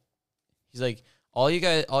 He's like, all you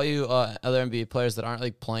other NBA players that aren't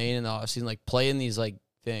like playing in the offseason, like play in these like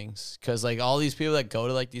things. Because like all these people that go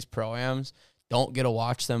to like these pro-ams don't get to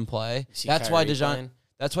watch them play. That's why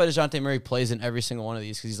DeJounte Murray plays in every single one of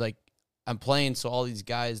these. Because he's like, I'm playing so all these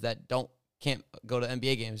guys that can't go to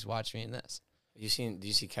NBA games watch me in this. Do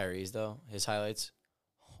you see Kyrie's though? His highlights?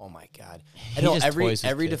 Oh my God. I know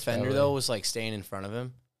every defender though was like staying in front of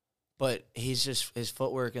him. But he's just his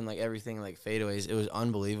footwork and like everything like fadeaways, it was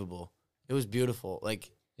unbelievable. It was beautiful. Like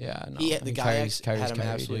yeah, no. The guy Kyrie's had him Kyrie,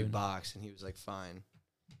 absolutely dude. boxed and he was like fine.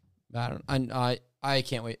 I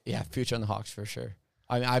can't wait. Yeah, future on the Hawks for sure.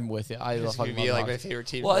 I'm with you. I love fucking be like my favorite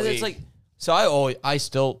team. Well, in the it's league. like so. I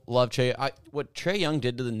still love Trey. What Trey Young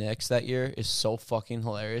did to the Knicks that year is so fucking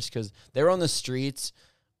hilarious because they were on the streets,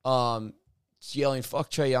 yelling "fuck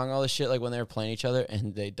Trey Young" all this shit like when they were playing each other,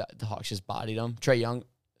 and the Hawks just bodied them. Trey Young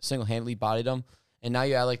single-handedly bodied them, and now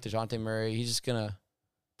you add like DeJounte Murray. He's just gonna.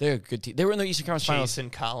 They're a good team. They were in the Eastern Conference Finals. Jason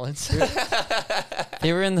Collins.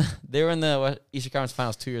 They were in the Eastern Conference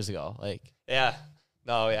Finals 2 years ago. Like yeah.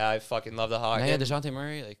 No, yeah, I fucking love the Hawks. now you had DeJounte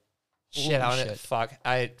Murray. Like shit on it. Fuck.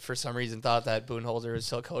 I for some reason thought that Budenholzer was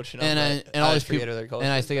still coaching them. And all these people. Their coaches.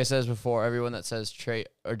 And I think I said this before. Everyone that says Trey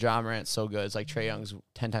or John Morant's so good, it's like Trey Young's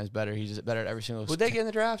 10 times better. He's just better at every single. Who'd they get in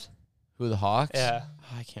the draft? Who the Hawks? Yeah,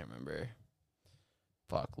 I can't remember.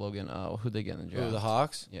 Fuck Logan. Oh, who'd they get in the draft? Who, the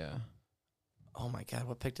Hawks? Yeah. Oh my God,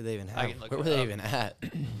 what pick did they even I have? can look Where it were they up. even at?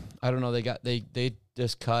 I don't know. They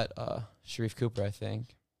just cut Sharif Cooper, I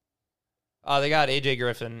think. They got AJ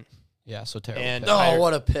Griffin. Yeah, so terrible. And pick. Oh,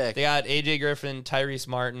 what a pick. They got AJ Griffin, Tyrese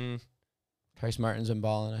Martin, Tyrese Martin's been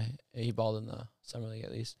balling. He balled in the summer league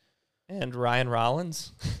at least. and Ryan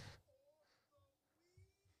Rollins.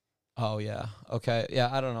 Oh yeah. Okay. Yeah.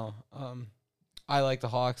 I don't know. I like the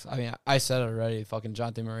Hawks. I mean, I said it already. Fucking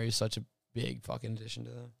DeJounte Murray is such a big fucking addition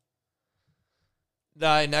to them.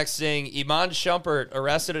 The next thing, Iman Shumpert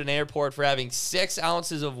arrested at an airport for having 6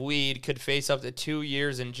 ounces of weed, could face up to 2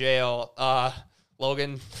 years in jail.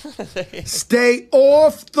 Logan. Stay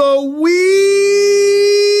off the weed.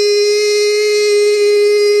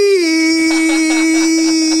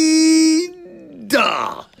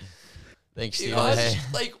 Duh. Thanks, Dude,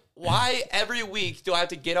 Steve. like, why every week do I have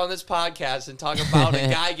to get on this podcast and talk about a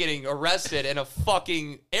guy getting arrested in a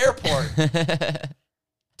fucking airport?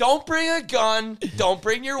 Don't bring a gun. Don't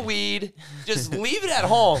bring your weed. Just leave it at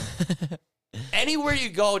home. Anywhere you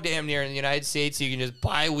go, damn near in the United States, you can just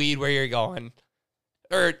buy weed where you're going.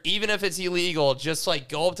 Or even if it's illegal, just like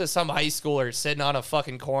go up to some high schooler sitting on a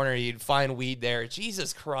fucking corner, you'd find weed there.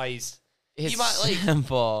 Jesus Christ. It's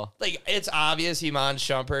simple. Like, it's obvious Iman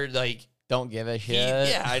Shumpert, like, don't give a shit.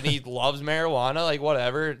 And he loves marijuana, like,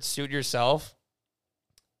 whatever. Suit yourself.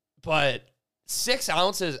 But 6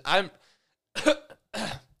 ounces,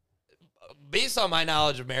 based on my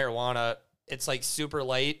knowledge of marijuana, it's like super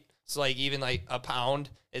light. So like even like a pound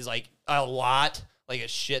is like a lot, like a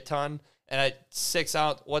shit ton. And at 6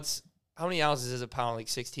 ounce, how many ounces is a pound? Like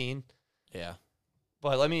 16? Yeah.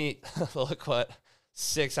 But let me look what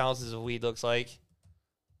 6 ounces of weed looks like.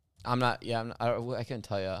 I couldn't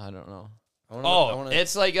tell you. I don't know.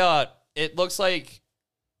 It's like it looks like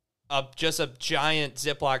just a giant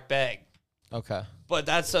Ziploc bag. Okay. But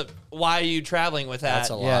why are you traveling with that?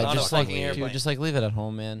 That's a lot. Yeah, just like leave it at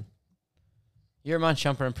home, man. You're a Mount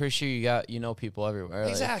Shumper. I'm pretty sure you know people everywhere.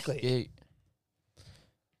 Exactly.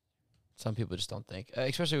 Some people just don't think,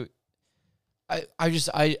 especially.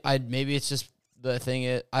 I maybe it's just the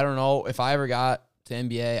thing. I don't know if I ever got to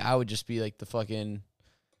NBA, I would just be like the fucking.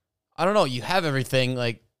 I don't know. You have everything,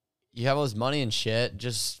 like you have all this money and shit.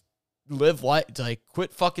 Just live life. Like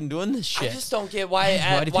quit fucking doing this shit. I just don't get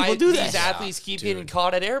why do people do these that? athletes keep getting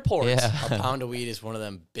caught at airports. Yeah. A pound of weed is one of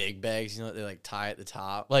them big bags, you know, they like tie at the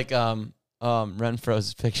top. Like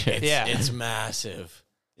Renfro's picture. It's massive.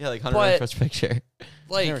 Yeah, like Hunter Renfro's picture.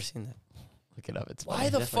 Like, I've never seen that. Look it up. It's why funny.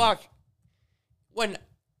 the fuck? When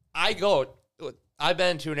I go, I've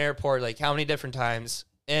been to an airport like how many different times,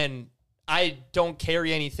 and I don't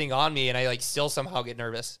carry anything on me, and I like still somehow get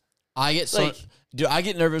nervous. I get I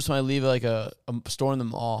get nervous when I leave like a store in the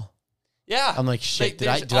mall. Yeah, I'm like, shit.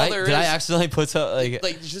 Like, did I accidentally put something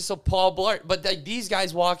like just a Paul Blart? But like, these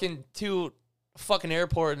guys walk into a fucking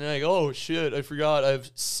airport and they're like, oh shit, I forgot I have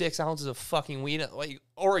 6 ounces of fucking weed, like,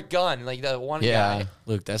 or a gun, like that one guy.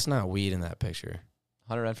 Luke, that's not weed in that picture.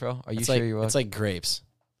 Hunter Renfro? Are you It's sure like, you're it's like grapes.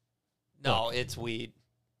 No, it's weed.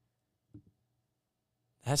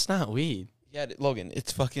 That's not weed. Yeah, Logan,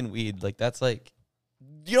 it's fucking weed. Like that's like,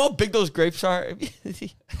 you know how big those grapes are.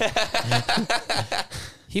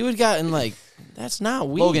 He would gotten like, that's not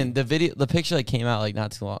weed. Logan, the picture that came out like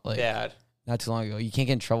not too long ago. You can't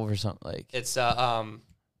get in trouble for something like. It's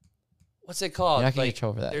what's it called? You're not gonna like, get in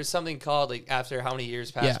trouble for that. There's something called like after how many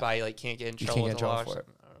years pass by, you like can't get in trouble with the law. for it.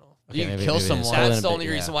 I don't know. You can kill someone. That's the only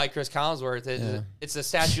reason why Chris Collinsworth is. It's the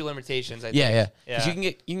statute of limitations. I think. Yeah.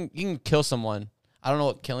 Because you can kill someone. I don't know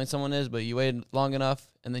what killing someone is, but you waited long enough,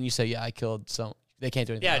 and then you say, "Yeah, I killed some." They can't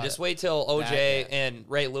do anything. Yeah, about just it. wait till OJ and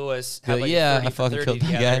Ray Lewis have like yeah, 30 I for fucking 30 killed that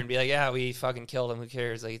together guy. and be like, yeah, we fucking killed him. Who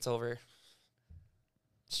cares? Like, it's over.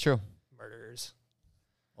 It's true. Murderers.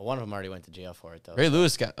 Well, one of them already went to jail for it though. Ray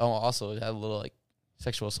Lewis also had a little like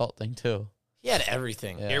sexual assault thing too. He had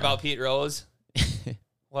everything. Yeah. Hear about Pete Rose?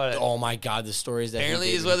 What? Oh my God, the stories that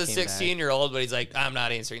Apparently he's with a 16-year-old, but he's like, I'm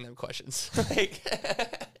not answering them questions. Like,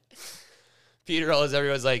 Pete Rose,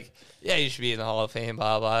 everyone's like, yeah, you should be in the Hall of Fame,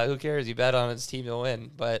 blah, blah. Who cares? You bet on his team to win.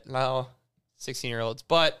 But now, 16-year-olds.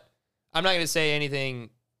 But I'm not going to say anything.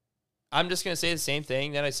 I'm just going to say the same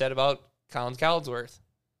thing that I said about Collinsworth.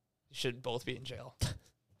 You should both be in jail.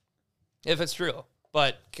 If it's true.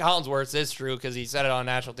 But Collinsworth is true because he said it on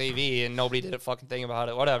national TV and nobody did a fucking thing about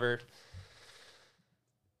it. Whatever.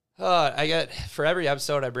 For every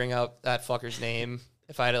episode, I bring up that fucker's name.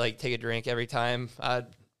 If I had to like take a drink every time, I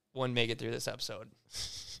wouldn't make it through this episode.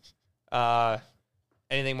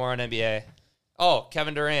 Anything more on NBA? Oh,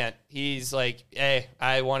 Kevin Durant. He's like, hey,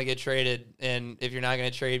 I want to get traded, and if you're not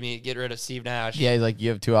going to trade me, get rid of Steve Nash. Yeah, like you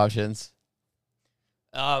have two options.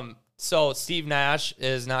 So Steve Nash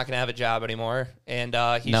is not going to have a job anymore, and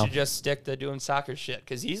he should just stick to doing soccer shit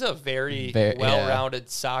because he's a very well-rounded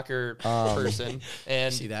soccer person.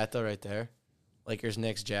 And see that though, right there. Lakers,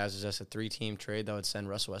 Knicks, Jazz is just a 3-team trade that would send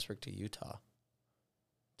Russell Westbrook to Utah.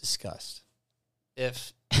 Disgust.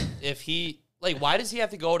 If he why does he have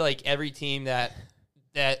to go to like every team that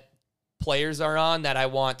players are on that I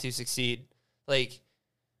want to succeed? Like,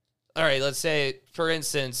 all right, let's say for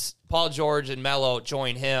instance, Paul George and Melo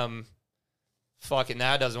join him. Fucking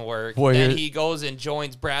that doesn't work. Then he goes and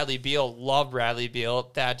joins Bradley Beal. Love Bradley Beal.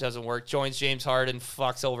 That doesn't work. Joins James Harden.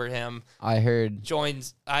 Fucks over him.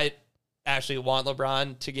 I actually want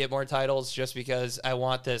LeBron to get more titles just because I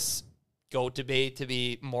want this GOAT debate to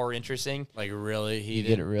be more interesting. Like really heated.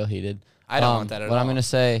 You get it real heated. I don't want that at all. What I'm going to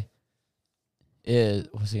say is,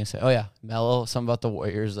 what was he going to say? Oh, yeah. Melo, something about the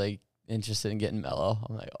Warriors, like interested in getting Melo.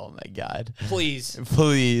 I'm like, oh my God. Please.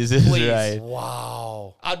 Please. Is Please. right.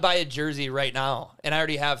 Wow. I'd buy a jersey right now, and I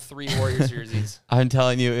already have 3 Warriors jerseys. I'm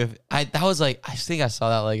telling you, I think I saw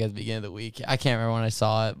that like at the beginning of the week. I can't remember when I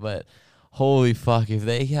saw it, but holy fuck, if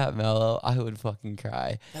they got Melo, I would fucking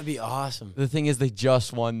cry. That'd be awesome. The thing is, they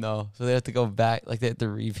just won though, so they have to go back. Like they have to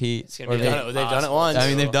repeat. It's gonna be they've done it once. I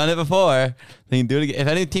mean, they've done it before. They can do it again. If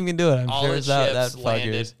any team can do it, I'm All sure the it's that chips fuckers.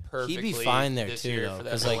 landed perfectly. He'd be fine there this too, year though, for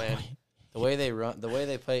them 'cause, to like, win. The way they run, the way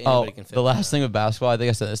they play, Oh, anybody can fit. the last thing with basketball, I think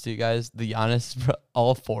I said this to you guys. The Giannis,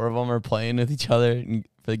 all 4 of them are playing with each other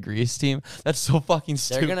for the Greece team. That's so fucking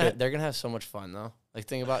stupid. They're gonna have so much fun though. Like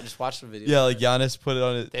think about just watch the video. Yeah, like Giannis put it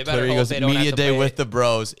on his They better Twitter. He hope goes, they don't have media to day play- with the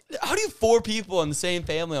bros. How do you 4 people in the same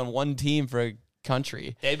family on one team for a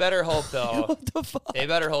country? They better hope though. What the fuck? They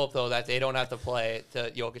better hope though that they don't have to play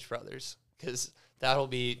the Jokic brothers, because that'll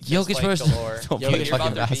be just Jokic like brothers galore. don't You play hear about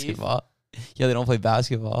fucking their beef? basketball. Yeah, they don't play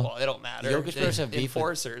basketball. Well, it don't matter. Jokic brothers have beef with-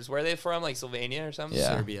 enforcers. Where are they from? Like Slovenia or something?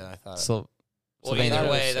 Yeah. Serbia, I thought. So, Well, Slovenia. either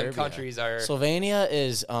way, Serbia. them countries are. Slovenia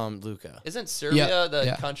is Luka. Isn't Serbia the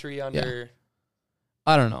yeah. country under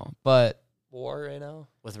I don't know, but war right now?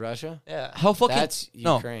 With Russia? Yeah. how fucking That's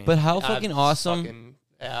Ukraine. but how God, fucking it's awesome?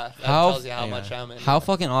 yeah. That How- tells you how yeah. much I'm in. How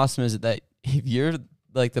fucking awesome is it that if you're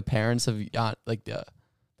like the parents of like the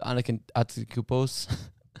Antetokounmpos,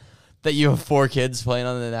 that you have 4 kids playing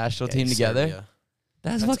on the national team together? Serbia.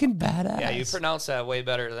 That's fucking badass. Yeah, you pronounce that way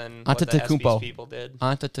better than what the Antetokounmpo. SB's people did.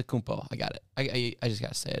 Antetokounmpo. I got it. I just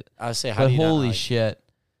gotta say it. I would say, how But do you not holy like- shit!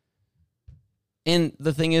 And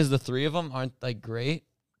the thing is, the 3 of them aren't like great,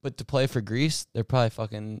 but to play for Greece, they're probably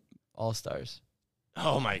fucking all stars.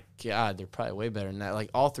 Oh my God, they're probably way better than that. Like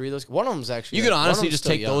all 3 of those. One of them's actually. You could one of honestly them's just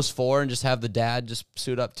still take young. those 4 and just have the dad just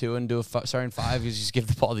suit up 2 and do a starting 5. You just give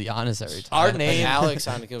the ball to Giannis every time. Our Like name, Alex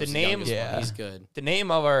Antetokounmpo's the the name- youngest one. Yeah. He's good. the name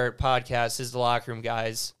of our podcast is the Locker Room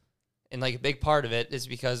Guys, and like a big part of it is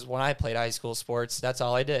because when I played high school sports, that's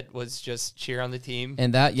all I did was just cheer on the team.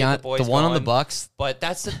 And that Get the the boys one on the going. Bucks, But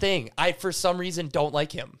that's the thing. I for some reason don't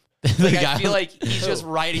like him. the Like guy, I feel like he's just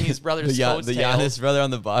riding his brother's the coattails. Giannis brother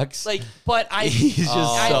on the Bucks. Like, but I, He's just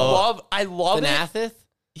I so- love it. Benatheth?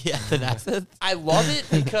 yeah, that's it. I love it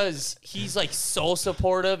because he's like so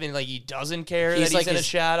supportive and like he doesn't care He's that like he's in a his-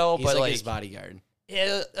 shadow. He's But like like, his bodyguard.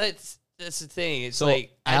 yeah, that's the thing. It's So,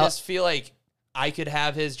 like I Al- just feel like I could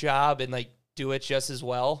have his job and like do it just as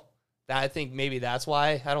well. I think maybe that's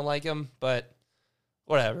why I don't like him. But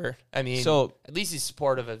whatever. I mean, So at least he's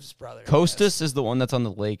supportive of his brother. I Kostas is the one that's on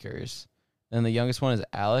the Lakers, and the youngest one is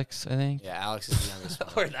Alex, I think. Yeah, Alex is the youngest guess.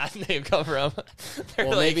 one. Where'd that name come from? They're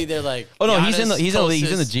Well, like, maybe they're like, Oh no, he's in the Giannis, league.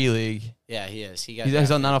 He's in the Kostas. G League. yeah, he is. He's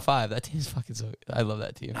He's on 905. That team's fucking so. I love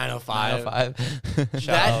that team. 905.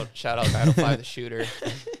 905. shout out 905 the shooter.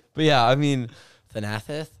 But yeah, I mean,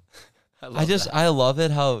 Benatheth? I love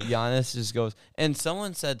it how Giannis just goes. And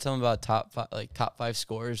someone said something about top 5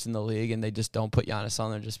 scorers in the league, and they just don't put Giannis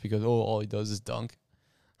on there just because all he does is dunk.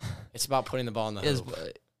 It's about putting the ball in the Is hoop.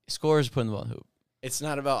 scorers putting the ball in the hoop. It's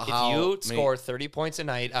not about If how you many- score 30 points a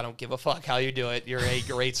night, I don't give a fuck how you do it. You're a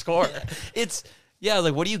great scorer. It's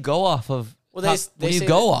like what do you go off of? Well, How- they what do you say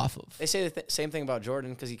go that- off of? They say the same thing about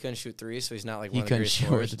Jordan because he couldn't shoot threes, so he's not like He one of the couldn't greatest shoot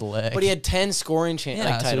scorers. with the leg. But he had 10 scoring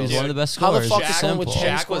Yeah, so titles. he's one of the best How scorers. the fuck is It's someone with simple.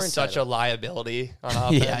 10 Shaq scoring was such a titles? liability on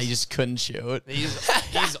offense. Yeah, he just couldn't shoot.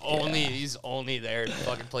 He's only there to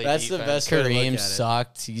fucking play That's the defense. best way to look Kareem at it.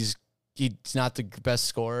 sucked. He's not the best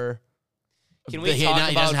scorer. Can we he talk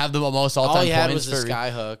doesn't about- have the most All all-time he had points was the for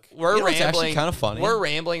sky hook. We're You know, it's actually rambling. kinda funny. We're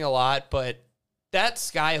rambling a lot, but that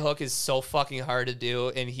sky hook is so fucking hard to do,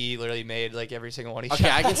 and he literally made like every single one he Okay,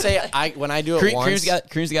 shot. I can say when I do it once.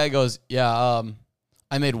 Kareem's the guy who goes, yeah,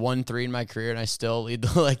 I made 1 3 in my career, and I still lead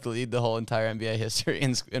the whole entire NBA history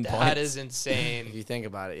in points. That is If insane. you think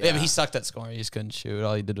about it, Yeah, but he sucked at scoring. He just couldn't shoot.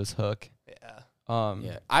 All he did was hook. Yeah.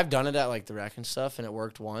 Yeah, I've done it at like the rec and stuff, and it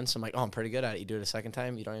worked once. I'm like, oh, I'm pretty good at it. You do it a second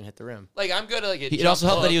time, you don't even hit the rim. Like I'm good at like a It jump also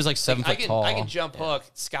helped that hook. he was like 7 I foot tall. can jump hook.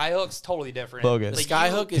 Sky hook's totally different. Bogus. The sky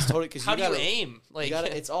hook is totally because How do you aim? Like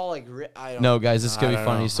it's all like I don't No, guys, this is gonna I be don't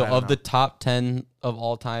funny. know. So, I don't of the know. top 10 of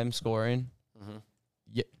all time scoring,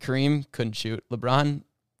 Kareem couldn't shoot. LeBron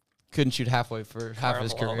couldn't shoot halfway for half of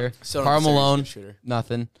his Malone. career. Still Karl don't consider he's a Malone, good shooter.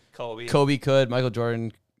 nothing. Kobe. Kobe could. Michael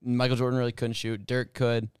Jordan really couldn't shoot. Dirk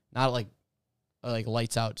could. Not like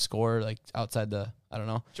lights out score like outside the. I don't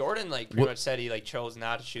know. Jordan like pretty much said he like chose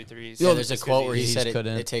not to shoot threes. Yeah, there's a Just 'cause quote where he he said just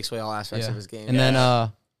couldn't. it takes away all aspects of his game. And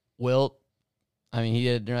then Wilt. I mean, he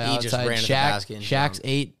did just outside. ran to the basket and Shaq's jumped.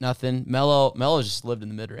 8 nothing. Melo just lived in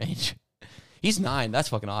the mid range. He's 9. That's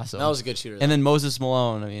fucking awesome. that was a good shooter. And then Moses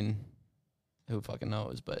Malone. I mean, who fucking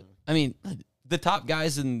knows? But I mean, the top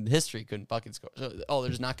guys in history couldn't fucking score. So,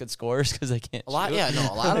 there's not good scorers because they can't. A lot shoot.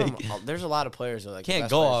 of them. There's a lot of players that can't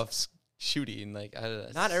go off shooting. Like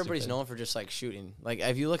not everybody's known for just like shooting. Like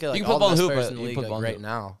if you look at like you can all put the ball best hoop, players in the you league put like, ball right hoop.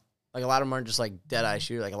 now, like a lot of them aren't just like dead eye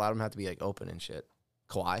shooter. Like a lot of them have to be like open and shit.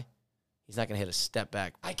 Kawhi, he's not gonna hit a step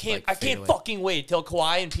back. I can't fadeaway. fucking wait till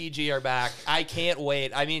Kawhi and PG are back. I can't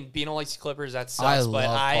wait. I mean, Bino likes the Clippers. That sucks, but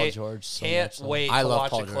Paul George so can't much, wait I to love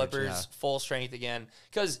watch Paul the George, Clippers full strength again.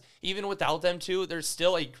 Because even without them two, they're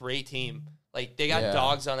still a great team. Like they got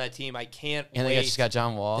dogs on that team. I can't And wait. they just got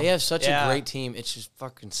John Wall. They have such a great team. It just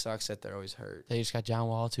fucking sucks that they're always hurt. They just got John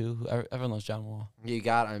Wall too. Everyone loves John Wall.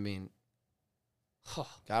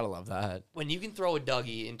 Gotta love that. When you can throw a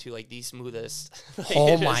Dougie into like the smoothest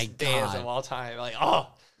Oh my dance God. of all time, like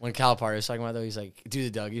When Calipari was talking about though, he's like, do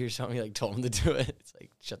the Dougie or something. He like told him to do it. It's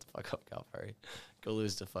like, shut the fuck up, Calipari. Go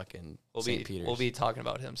lose to fucking St. Peter's. we'll be talking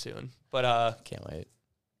about him soon. But Can't wait.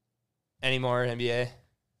 any more NBA?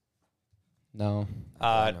 No.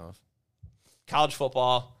 I know. College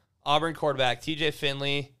football, Auburn quarterback TJ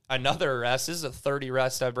Finley, another arrest. This is a 30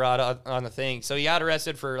 arrest I brought on the thing. So he got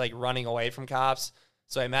arrested for like running away from cops.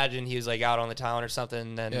 So I imagine he was like out on the town or something,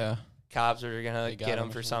 and then cops are gonna get him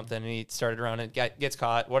for something, and he started running, gets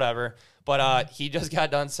caught, whatever. But he just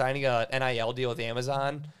got done signing a NIL deal with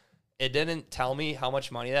Amazon. It didn't tell me how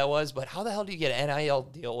much money that was, but how the hell do you get an NIL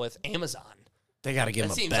deal with Amazon? They gotta give him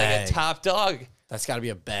That a seems bag. like a top dog. That's gotta be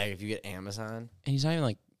a bag if you get Amazon. And he's not even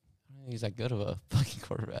like, I don't think he's that good of a fucking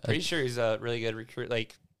quarterback. Pretty sure he's a really good recruit.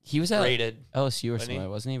 Like he was at rated LSU or wasn't he? something,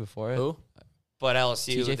 wasn't he before it? Who? But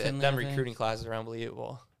LSU, TJ Finley, them I think. recruiting classes are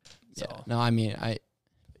unbelievable. So. Yeah. No, I mean,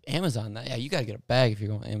 Amazon. You gotta get a bag if you're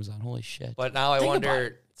going to Amazon. Holy shit. But now I Think wonder, about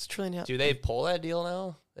it. It's trillion. do they pull that deal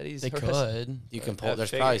now? That he's They arrested? could. You can pull. I There's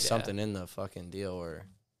figured, probably yeah. something in the fucking deal where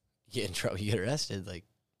you get in trouble, you get arrested. Like,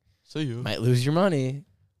 So you might lose your money.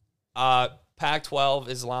 Pac-12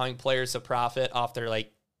 is allowing players to profit off their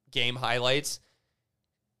like game highlights.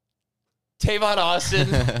 Tavon Austin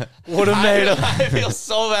Would have made him. I feel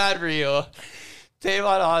so bad for you.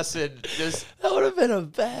 Tavon Austin just That would have been a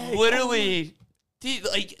bag. literally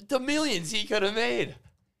like the millions he could have made.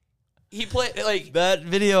 He played like that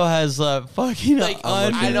video has fucking like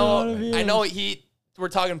I know we're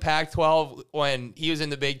talking Pac-12 when he was in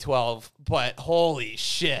the Big 12, but holy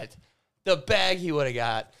shit. The bag he would have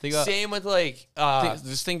got. Same with like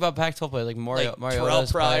just think about Pac-12 play like Mario Terrell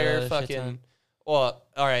Pryor, fucking. Well,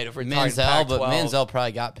 all right, if we're talking Manziel, Pac-12, but Manziel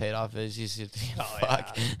probably got paid off his.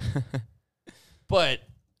 Fuck. But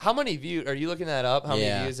how many views? Are you looking that up? How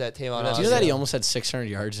many views that Tavon Do you Austin? know that he almost had 600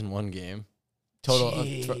 yards in one game? Total,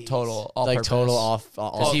 Jeez. total, all Like purpose. total off.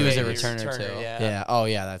 Because he was a Okay, returner too. Yeah. Oh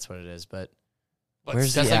yeah, that's what it is. But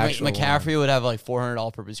Where's the that's like actual McCaffrey would have like 400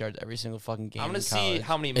 all-purpose yards every single fucking game. I'm gonna in see college.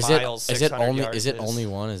 how many is miles. it 600 only yards is it only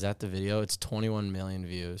one? Is that the video? It's 21 million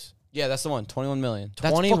views. Yeah, that's the one. 21 million.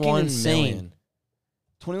 That's 21 fucking insane. million.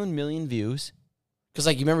 21 million views. Because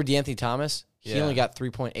like you remember DeAnthony Thomas? He Yeah. only got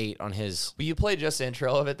 3.8 on his. Will you play just the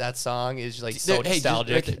intro of it? That song is like so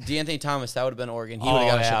nostalgic. D'Anthony Thomas, that would have been Oregon. He Oh, would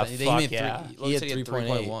have got yeah, a shit. fuck made yeah. He had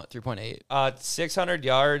 3.1, 3.8. 600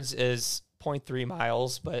 yards is 0.3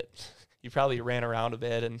 miles, but you probably ran around a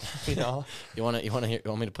bit, and you know. You want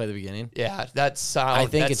me to play the beginning? Yeah, that sound. I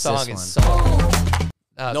think that it's song this is one.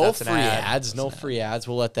 so. No that's an free ad. ads. No free ads.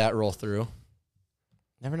 We'll let that roll through.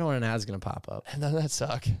 Never know when an ad's gonna pop up. And then that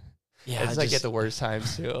suck. Yeah, It's like at the worst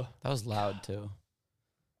times too. That was loud too.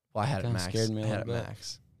 Well, I had it Kinda max. scared me a I had it little bit.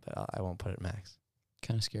 max, but I won't put it max.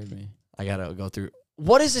 Kind of scared me. I gotta go through.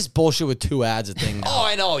 What is this bullshit with two ads a thing now? Oh,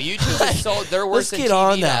 I know. YouTube is so they're worse Let's than get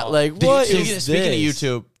TV on now. that. Like, what Speaking is of this?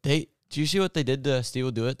 YouTube, do you see what they did to Steve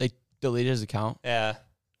Will Do It? They deleted his account. Yeah,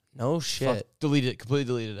 No shit. Deleted it. Completely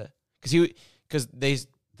deleted it. Because the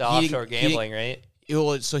he offshore didn't- gambling, right?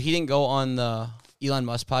 So he didn't go on the Elon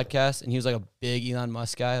Musk podcast, and he was like a big Elon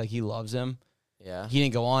Musk guy. Like, he loves him. Yeah. He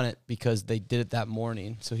didn't go on it because they did it that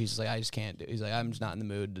morning. So he's just like, I just can't do it. He's like, I'm just not in the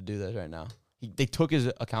mood to do this right now. They took his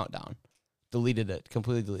account down. Deleted it.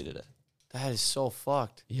 Completely deleted it. That is so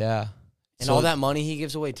fucked. Yeah. And So all that money he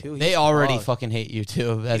gives away too. They he's already fucked. fucking hate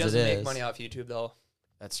YouTube He as it doesn't is. make money off YouTube though.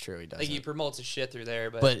 That's true. He does. Like he promotes his shit through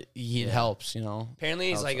there, but But it helps, you know. apparently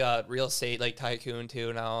he's Helps like a real estate like tycoon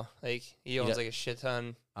too now. Like he owns does- like a shit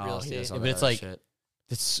ton real he estate. does all But that it's other like- shit.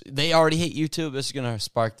 They already hate YouTube. This is going to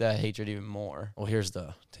spark that hatred even more. Well, here's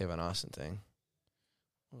the Tavon Austin thing.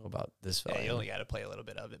 What about this fella? Yeah, you only got to play a little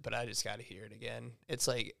bit of it, but I just got to hear it again. It's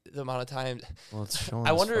like the amount of time. Well, it's showing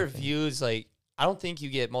I us wonder if fucking- views like I don't think you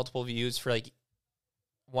get multiple views for like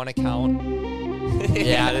one account.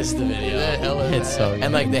 Yeah, this is the video. The hell is It's that? so good.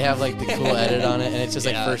 And like they have like the cool edit on it, and it's just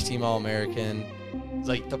Yeah. like first team All American. It's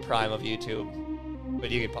like the prime of YouTube. But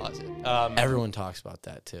you can pause it. Everyone talks about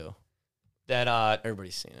that too. Then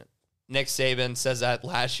Everybody's seen it. Nick Saban says that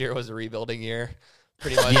last year was a rebuilding year.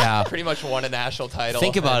 Pretty much, pretty much won a national title.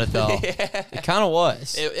 Think about it though. Yeah. It kind of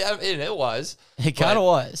was. It was. It kind of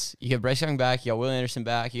was. You get Bryce Young back. You got Will Anderson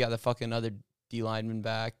back. You got the fucking other D lineman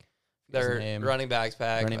back. Their running backs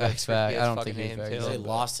back. Running backs back. I don't think he's very They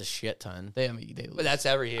lost a shit ton. They but that's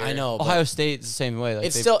every year. I know. Ohio State's the same way. Like,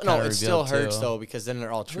 It still hurts though because then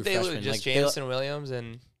they're all true they freshmen. lose? Just Jameson Williams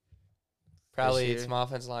and probably some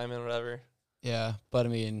offensive linemen, whatever. Yeah, but I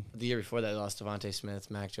mean, the year before that, they lost Devontae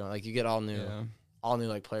Smith, Mac Jones. Like you get all new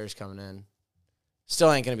like players coming in.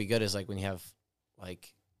 Still ain't gonna be good as like when you have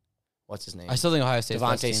like what's his name? I still think Ohio State's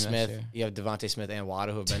Devontae Smith. You have Devontae Smith and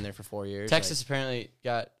Waddle who have been there for 4 years. Texas apparently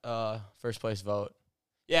got first place vote.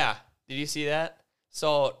 Yeah, did you see that?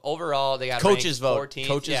 So overall, they got coaches vote. 14th.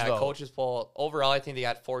 Coaches vote. Coaches poll. Overall, I think they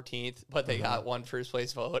got 14th, but they got one first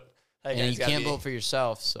place vote. And you can't vote for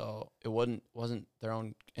yourself, so it wasn't their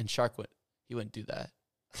own. And Shark he wouldn't do that.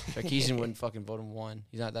 Sarkisian wouldn't fucking vote him one.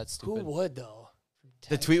 He's not that stupid. Who would though?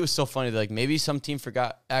 The tweet was so funny. Like maybe some team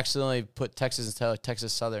accidentally put Texas instead of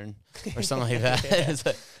Texas Southern or something like that. It's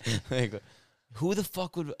like, who the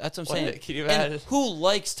fuck would? That's what I'm saying. Can you imagine? And who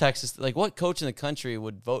likes Texas? Like what coach in the country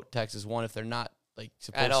would vote Texas one if they're not like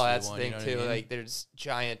supposed to? I know that's one, the thing you know too. what I mean? Like there's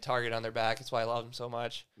giant target on their back. That's why I love them so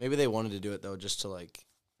much. Maybe they wanted to do it though, just to like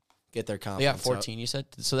get their They confidence. got 14. You said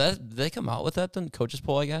so that did they come out with that then? Coaches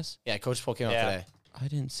poll, I guess. Yeah, Coach Poll came out today. I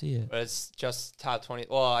didn't see it. But it's just top 20.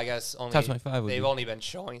 Well, I guess only Top 25 would they've be. only been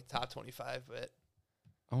showing top 25, but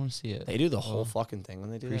I want to see it. They do the whole fucking thing when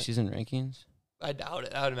they do that. Preseason rankings. I doubt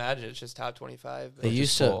it. I would imagine it's just top 25. But They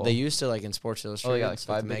used poll. to like in Sports Illustrated. Oh, they got like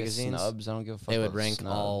 5 magazines. snubs. I don't give a fuck. They would about rank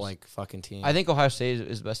snubs. all like fucking teams. I think Ohio State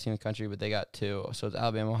is the best team in the country, but they got 2. So it's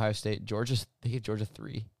Alabama, Ohio State, Georgia. They gave Georgia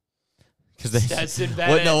 3 because they. Stetson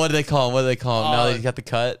Bennett. What do they call him? What do they call him? Now they got the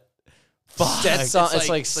cut. Fuck. It's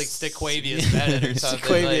like Stequavius Bennett or something.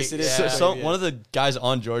 Stequavius, it is. So one of the guys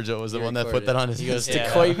on Georgia was the one that put that on his. He goes, Yeah.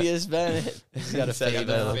 Stequavius Bennett. He's got a fade.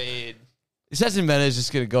 Fade. Stetson Bennett is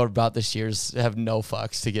just gonna go about this year's have no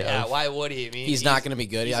fucks to give. Yeah, why would he? I mean, He's not going to be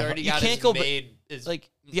good. He's Yeah, already You got can't his go his like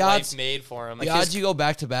the life odds made for him. The Like odds you go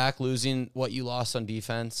back to back losing what you lost on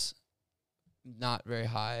defense, not very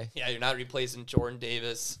high, yeah, you're not replacing Jordan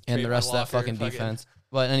Davis and the Trayvon rest of that Walker, fucking defense.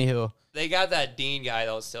 But anywho, They got that Dean guy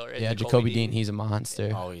though still, right? yeah, Jacoby Dean, he's a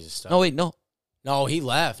monster. Oh, he's a star. No, wait, no, He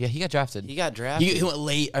left. yeah, he got drafted. He got drafted. He went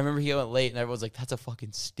late. I remember he went late, and everyone's like, "That's a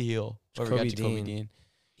fucking steal." Whoever got Jacoby Dean.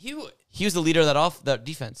 He was the leader of that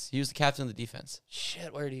defense. He was the captain of the defense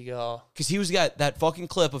Shit, where'd he go? because he was got that fucking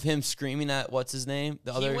clip of him screaming at what's his name,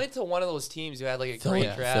 the He other. went to one of those teams who had like a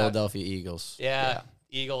great draft. Philadelphia Eagles. Yeah.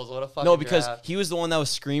 Eagles. What a fucking No, because draft. he was the one that was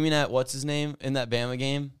screaming at what's his name in that Bama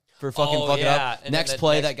game for fucking Oh, fucking yeah. up. And then Next the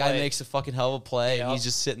play, next that guy play. makes a fucking hell of a play, and Yep. he's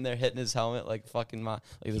just sitting there hitting his helmet like fucking.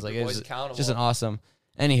 It was like it boys was accountable. just an awesome.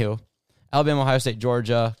 Anywho, Alabama, Ohio State,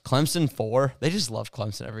 Georgia, Clemson 4. They just love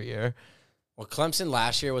Clemson every year. Well, Clemson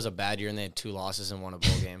last year was a bad year, and they had 2 losses and won a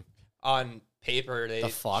bowl game. On paper, they The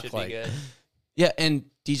fuck, should like- be good. Yeah, and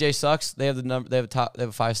DJ sucks. They have the number. They have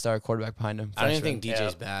a 5-star quarterback behind him. I don't even freshman. think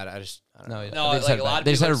DJ's Yeah. bad. I don't No, know. yeah. No, they just like, had a lot of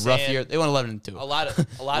they just had a people are rough saying- year. They went 11-2. A lot of 11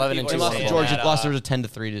 people and are They two lost saying to Georgia. that, Lost to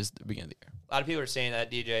 10-3 to the beginning of the year. a lot of people are saying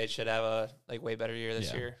that DJ should have a way better year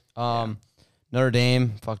this year. Notre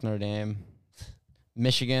Dame, fuck Notre Dame.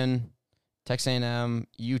 Michigan, Texas A&M,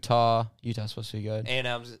 Utah. Utah's supposed to be good.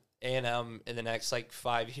 A&M in the next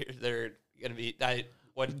 5 years, they're gonna be.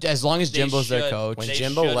 As long as they Jimbo's their should- coach. When They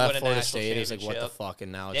Jimbo should left win a Florida national State, he's like, what the championship. fuck?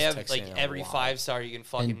 And now They it's have Texas A&M. every Wow. 5-star you can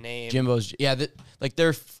fucking And name. Jimbo's, yeah,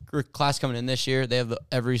 their class coming in this year, they have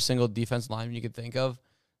every single defense lineman you could think of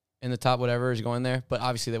in the top whatever is going there. But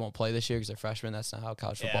obviously they won't play this year because they're freshmen. That's not how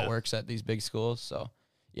college football Yeah. works at these big schools. So,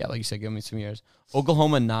 yeah, like you said, give me some years.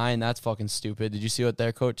 Oklahoma 9, that's fucking stupid. Did you see what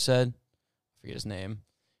their coach said? I forget his name.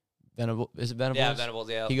 Is it Venables? Yeah, Venables.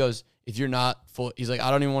 Yeah. He goes, if you're not full, he's like, I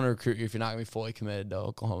don't even want to recruit you if you're not going to be fully committed to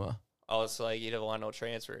Oklahoma. Oh, it's like you don't want no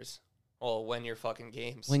transfers. Well, win your fucking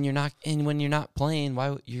games. When you're not playing,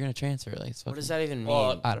 you're going to transfer? Like, it's What fucking, does that even mean?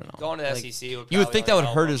 Well, I don't know. Going to the Like, SEC would You would probably think that would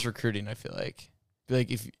only hurt help his them. recruiting, I feel like.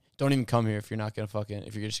 If don't even come here if you're not gonna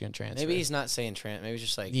if you're just gonna transfer. Maybe he's not saying maybe he's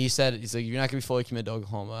just like. He's like, you're not gonna be fully committed to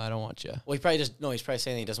Oklahoma. I don't want you. Well, he's probably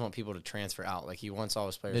saying he doesn't want people to transfer out. Like, he wants all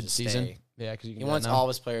his players to Mid-season? stay. Yeah, because He wants all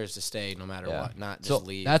his players to stay no matter what, not just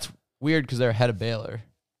leave. That's weird because they're ahead of Baylor,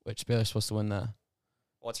 which Baylor's supposed to win the.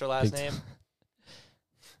 What's her last Big name?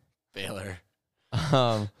 Baylor.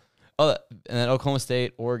 And then Oklahoma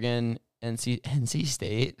State, Oregon, NC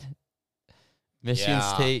State. Michigan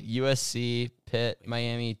State, USC, Pitt,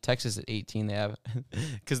 Miami, Texas at 18. They have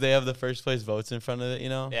because they have the first place votes in front of it.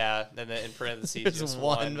 Yeah, and then in parentheses, There's just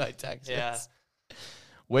one by Texas. Yeah.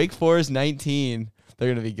 Wake Forest 19. They're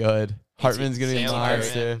gonna be good. Hartman's gonna be a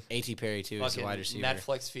monster. A.T. Perry too is a wide receiver.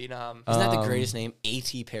 Netflix phenom. Isn't that the greatest name?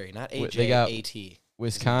 A.T. Perry, not A.J. They got A.T.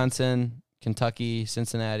 Wisconsin, Kentucky,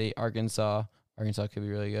 Cincinnati, Arkansas. Arkansas could be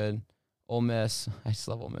really good. Ole Miss. I just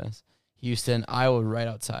love Ole Miss. Houston, Iowa, right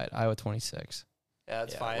outside. Iowa 26. Yeah,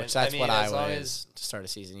 that's fine. Which that's what Iowa is to start a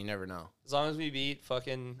season. You never know. As long as we beat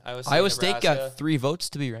fucking Iowa State. Iowa State got 3 votes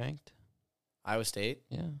to be ranked. Iowa State?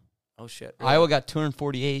 Yeah. Oh, shit. Really? Iowa got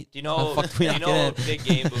 248. Do you know what Big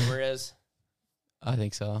Game Boomer is? I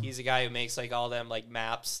think so. He's a guy who makes like all them like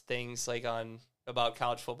maps things like about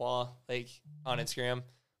college football like on Instagram.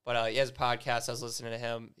 But he has a podcast. I was listening to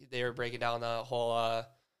him. They were breaking down the whole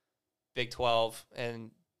Big 12, and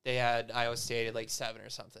they had Iowa State at like 7 or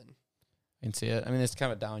something. I can see it. I mean, it's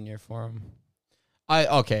kind of a down year for them.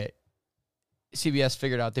 Okay. CBS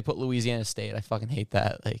figured out they put Louisiana State. I fucking hate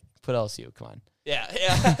that. Like, put LSU. Come on. Yeah.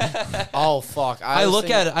 Oh fuck! I looked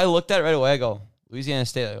at it right away. I go Louisiana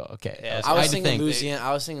State. I go okay. Yeah, I was thinking Louisiana.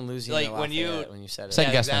 I was thinking Louisiana. Like when you said it.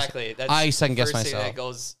 Second guess exactly. myself. That's I second guess first thing myself. that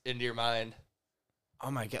goes into your mind. Oh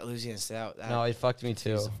my god, Louisiana State. No, it fucked me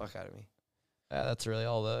too. The fuck out of me. Yeah, that's really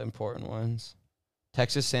all the important ones.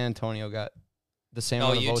 Texas, San Antonio got the same No,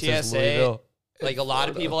 amount of votes as UTSA, Louisville. Like a lot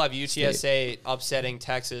of people have UTSA upsetting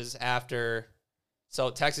Texas after. So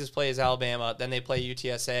Texas plays Alabama, then they play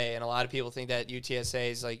UTSA, and a lot of people think that UTSA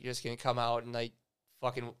is like just gonna come out and like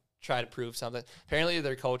fucking try to prove something. Apparently,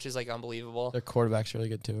 their coach is like unbelievable. Their quarterback's really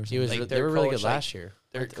good too. Or He was. Like, They were really good like, last year.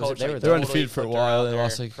 Their coach, they were totally undefeated for a flipped while. around They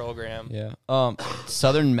lost their like program. Yeah.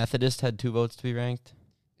 Southern Methodist had 2 votes to be ranked.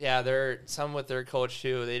 Yeah, they're some with their coach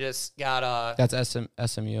too. They just got That's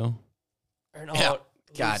SMU. or no, Yeah. whose-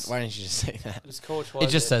 God, why didn't you just say that? whose coach was It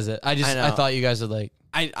just says it. I know. thought you guys would like.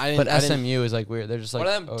 I But didn't- SMU is like weird. They're just like one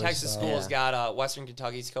of them always Texas solid. schools Yeah. got Western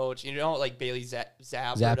Kentucky's coach. You know, like Bailey Zapp or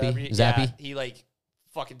Zappe? whatever. Zappe? Yeah, he like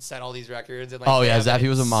fucking set all these records. And, like, Oh, they yeah, have an Zappe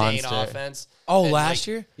was a insane monster. Offense. Oh, And, last like,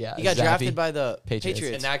 year? Yeah, He got Zappe. drafted by the Patriots.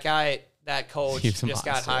 Patriots. And that coach He was a just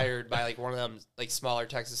got monster. hired by like one of them like smaller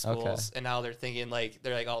Texas schools, Okay. and now they're thinking like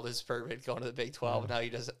they're like, oh, this is perfect going to the Big 12. Now you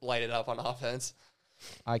just light it up on offense.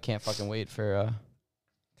 I can't fucking wait for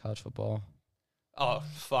college football. Oh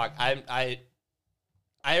fuck, I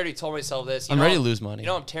already told myself this. I'm ready to lose money. You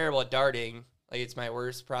know I'm terrible at darting. Like it's my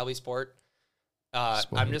worst probably sport.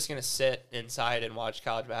 I'm just gonna sit inside and watch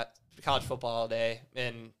college football all day,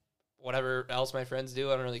 and whatever else my friends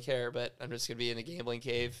do, I don't really care. But I'm just gonna be in a gambling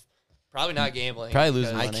cave. Probably not gambling. Probably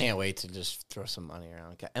losing because- I money. can't wait to just throw some money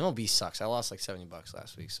around. God, MLB sucks. I lost like $70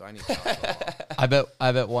 last week, so I need college football.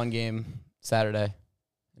 I bet one game Saturday,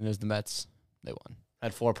 and it was the Mets. They won. I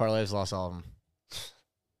had 4 parlays, lost all of them.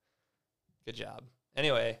 Good job.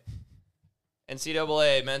 Anyway,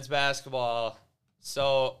 NCAA men's basketball.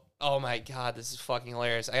 So, oh my God, this is fucking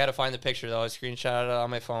hilarious. I got to find the picture, though. I screenshotted it on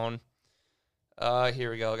my phone.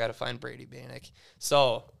 Here we go. I got to find Brady Bannock.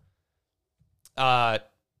 So,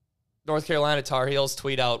 North Carolina Tar Heels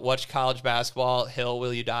tweet out, which college basketball hill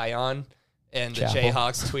will you die on? And the Chapel.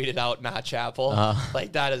 Jayhawks tweeted out, not Chapel.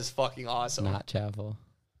 Like, that is fucking awesome. Not Chapel.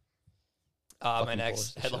 My fucking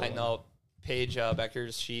next bullshit. headline, though, Paige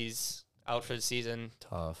Beckers, she's out for the season.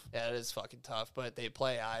 Tough. Yeah, it is fucking tough, but they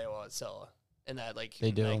play Iowa, so in that like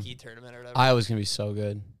They do. Nike tournament or whatever. Iowa's gonna be so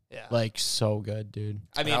good. Yeah, Like so good, dude.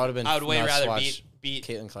 I mean, That would've been I would way nuts to rather watch beat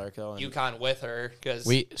Caitlin Clark, though. and- UConn with her because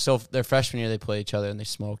So their freshman year they played each other and they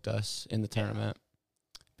smoked us in the tournament.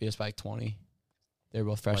 Beat us by like 20. They were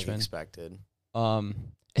both like freshmen. expected. And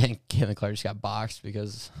Caitlin Clark just got boxed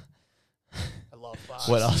because I love box.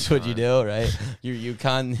 what else would you do, right? Your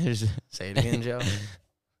UConn. There's Say it again, Joe.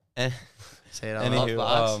 Eh. Say it out Anywho,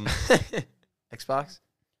 loud. box. Xbox?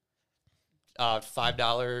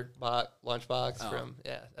 $5 lunchbox Oh. from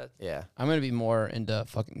That's, Yeah. I'm gonna be more into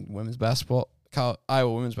fucking women's basketball,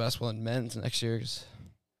 Iowa women's basketball and men's next year 'cause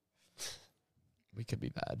we could be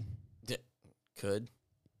bad. Could.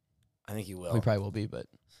 I think you will. We probably will be, but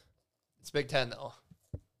it's Big Ten though.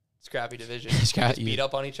 Scrappy division. Scrap- Just beat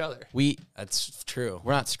up on each other. That's true.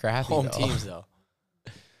 we're not scrappy. Home though. teams, though.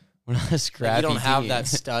 We're not a scrappy. Like, you don't have team. that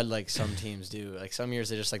stud like some teams do. Like some years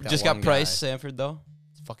they just like that. Just one got Price guy. Sanford though.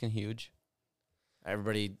 It's fucking huge.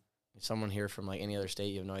 Everybody, someone here from like any other state,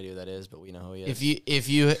 you have no idea who that is, but we know who he is. If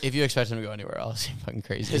you expect him to go anywhere else, you're fucking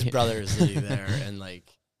crazy. His brother is literally there, and like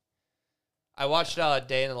I watched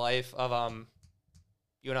Day in the Life of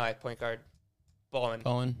you and I, point guard, Bowen.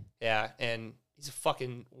 Bowen. Yeah, and he's a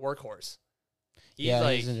fucking workhorse. He's Yeah,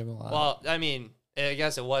 like, he's in the gym a lot. well, I mean, I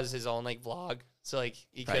guess it was his own like vlog, so like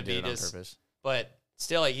he probably could did be it on just purpose. but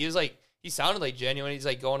still, like he sounded like genuine. He's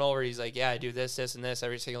like going over. He's like, yeah, I do this, this, and this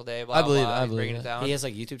every single day. Blah, I believe blah, it. I believe bringing it. it down. He has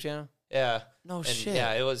like a YouTube channel. Yeah. No And, shit.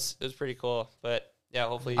 Yeah, it was pretty cool. But yeah,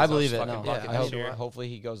 hopefully he's I believe not it. fucking No, bucket I this hope, year. hopefully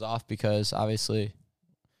he goes off because obviously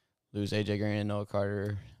lose AJ Green and Noah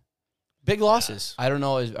Carter. Big losses. I don't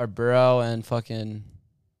know. Are Burrow and fucking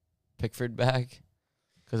Pickford back?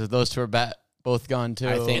 Because if those two are both gone too.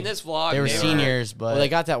 I think In this vlog, they were seniors, but Well, they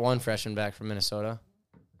got that one freshman back from Minnesota.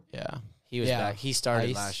 yeah. He was back. He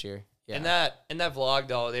started Ice. last year. Yeah. In that vlog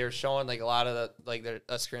though, they were showing like a lot of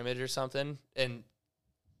a scrimmage or something, and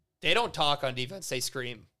they don't talk on defense; they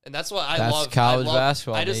scream, and that's what I That's love. college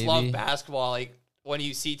basketball, I just baby. love basketball. Like when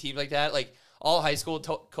you see teams like that, like all high school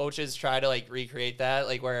coaches try to like recreate that,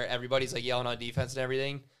 like where everybody's like yelling on defense and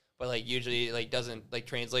everything, but like usually like doesn't like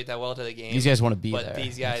translate that well to the game. These guys want to be but there.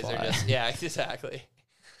 these guys That's are why. just exactly.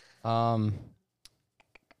 I'm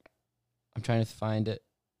trying to find it.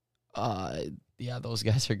 Yeah, those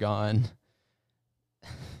guys are gone.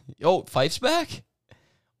 Yo, Fife's back?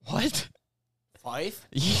 What? Fife?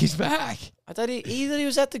 He's back. I thought he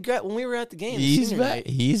was at the when we were at the game. He's senior back. night.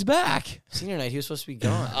 He's back. Senior night, he was supposed to be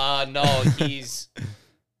gone. No, he's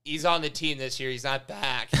on the team this year. He's not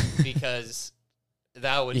back because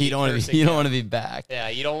that would You be don't want to cursing be. You don't him. want to be back. Yeah,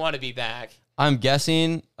 you don't want to be back. I'm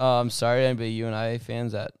guessing. Sorry, anybody UNI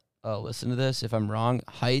fans that listen to this. If I'm wrong,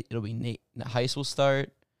 it'll be Nate. Heiss will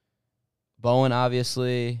start. Bowen,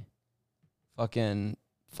 obviously. Fucking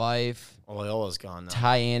Fife. Loyola's gone now.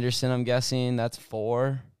 Ty Anderson, I'm guessing. That's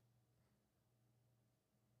 4.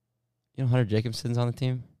 You know Hunter Jacobson's on the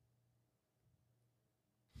team?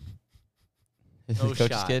 No His coach's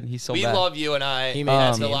shot. kid. He's so We bad. love you and I. He He made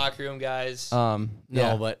That's the the team. locker room guys. No,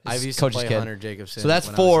 yeah, but his I've used to coach's play kid. Hunter Jacobson. So that's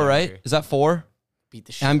when I was 4, younger. right? Is that 4? Beat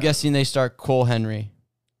the shit. And I'm out of him. guessing they start Cole Henry.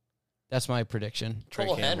 That's my prediction. Trey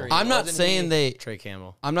Cole Campbell. Henry. I'm not Wasn't saying he- they. Trey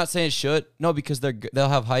Campbell. I'm not saying it should. No, because they'll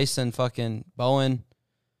have Heiss and fucking Bowen.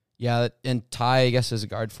 Yeah, and Ty, I guess, is a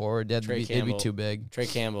guard forward. They'd Trey be Campbell. too big. Trey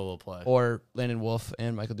Campbell will play. Or Landon Wolf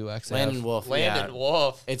and Michael Duex. Landon Wolf. Landon yeah.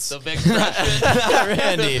 Wolf. It's- the big freshman. Not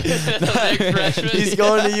Randy. the big freshman. He's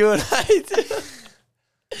going to UNI.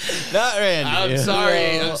 Not Randy.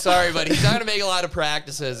 I'm sorry, but he's not gonna make a lot of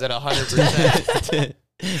practices at 100%.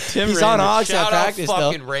 Tim He's Rander- on Ox at Shout out practice,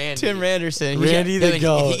 though. fucking Randy. Tim Randerson. Randy the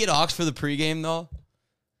goat. If he get Ox for the pregame, though.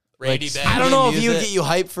 Randy like, Bang. I don't know if he would Use it. get you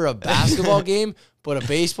hyped for a basketball game, but a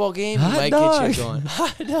baseball game Hot might dog. get you going.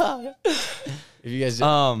 Hot dog. If you guys, They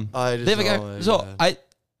have a guy. So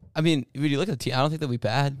I mean, when you look at the team, I don't think they'll be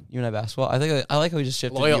bad. UNI basketball. I like how we just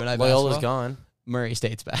shifted to UNI Loyola's basketball. gone, Murray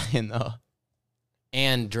State's back in though,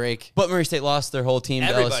 and Drake. but Murray State lost their whole team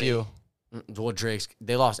Everybody. to LSU. Well,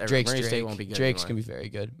 they lost. Drake's Murray Drake. State won't be good. Drake's anymore. gonna be very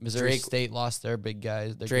good. Missouri Drake- State lost their big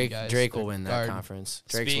guys. Their Drake. good guys, Drake their will win that guard. conference.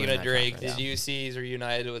 Drake's Speaking winning of that Drake, conference. did you see he's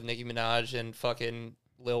reunited with Nicki Minaj and fucking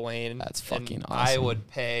Lil Wayne? That's And fucking I awesome. would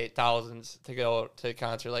pay thousands to go to a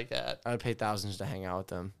concert like that. I would pay thousands to hang out with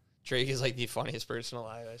them. Drake is like the funniest person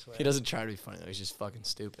alive, I swear. He doesn't try to be funny though. He's just fucking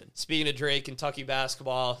stupid. Speaking of Drake, Kentucky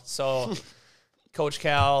basketball. So Coach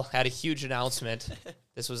Cal had a huge announcement.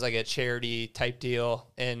 This was like a charity type deal.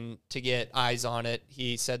 And to get eyes on it,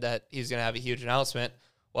 he said that he's going to have a huge announcement.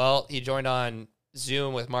 Well, he joined on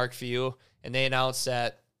Zoom with Mark Few, and they announced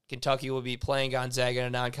that Kentucky will be playing Gonzaga in a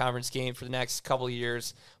non-conference game for the next couple of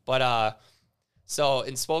years. But so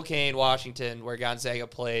in Spokane, Washington, where Gonzaga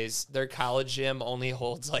plays, their college gym only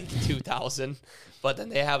holds like 2,000. But then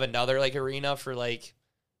they have another like arena for like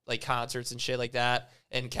concerts and shit like that.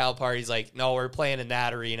 And Cal Party's like, no, we're playing in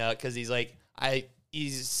that arena because he's like,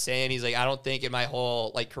 he's saying I don't think in my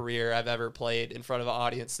whole like career I've ever played in front of an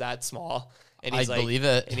audience that small. And he's I like, believe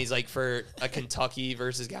it. And he's like, for a Kentucky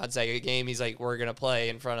versus Gonzaga game, he's like, we're gonna play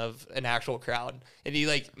in front of an actual crowd. And he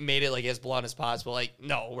like made it like as blunt as possible. Like,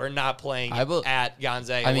 no, we're not playing at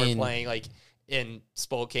Gonzaga. We're playing like in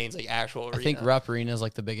Spokane's like actual arena. I think Rupp Arena is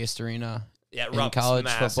like the biggest arena in Rupp's college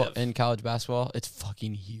massive. football, in college basketball. It's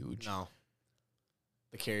fucking huge. No,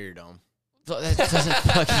 the Carrier Dome. That doesn't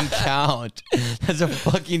fucking count. That's a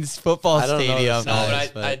fucking football I don't know stadium. the No,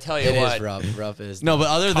 size, but I tell you It what, is Rupp. Rupp is. No, but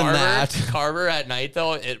other than that, Carver at night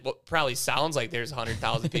though, it probably sounds like there's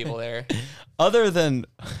 100,000 people there. other than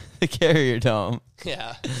the Carrier Dome,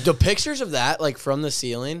 Yeah, The pictures of that, like from the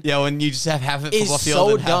ceiling, yeah, when you just have half of is football field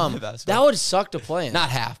so and half dumb. of basketball. That would suck to play in. Not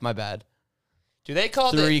half. My bad. do they call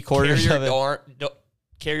it the 3/4 Carrier of it.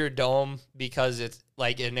 Carrier Dome because it's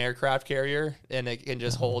like an aircraft carrier and it can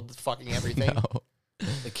just hold fucking everything? No.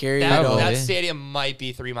 the Carrier That, Dome. that stadium might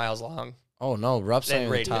be 3 miles long. Oh no, Rupp's not Then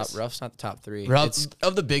even the top. radius. Rupp's not the top 3. Rupp It's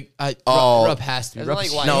of the big. Oh. Rupp has to be. Isn't it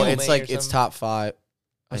Rupp's like no, Wyoming it's or like it's something? top 5.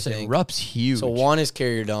 I think Rupp's huge. So one is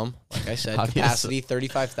Carrier Dome, like I said, capacity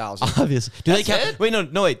 35,000. Obviously, do they count? it? Wait,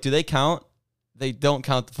 no, wait. Do they count? They don't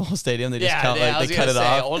count the full stadium. They just count they cut it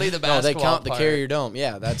off. Only the No, basketball. they count the part. Carrier Dome.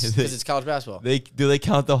 Yeah, that's because it's college basketball. Do they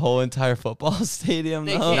count the whole entire football stadium?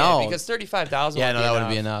 They though? can't No. because 35,000. Yeah, no, that wouldn't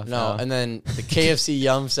be enough. No, and then the KFC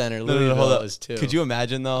Yum Center, No, Louisville hold up. is too. Could you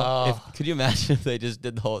imagine though? Oh. Could you imagine if they just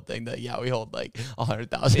did the whole thing? That we hold like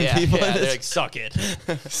 100,000 Yeah, people. yeah, in they're this. like, suck it.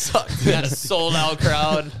 Suck. We got a sold out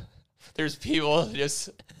crowd. There's people just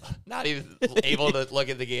not even able to look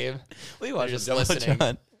at the game. We They're just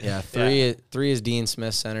listening. Yeah, three is Dean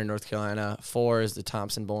Smith Center, North Carolina. 4 is the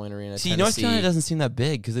Thompson Bowling Arena, See, Tennessee. North Carolina doesn't seem that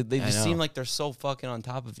big because they I just know. seem like they're so fucking on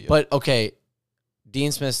top of you. But okay,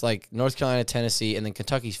 Dean Smith's like North Carolina, Tennessee, and then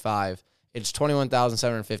Kentucky's 5. It's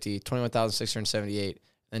 21,750, 21,678,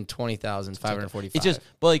 and 20,545. it's just,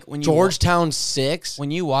 but like when you Georgetown 6. when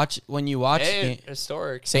you watch Hey,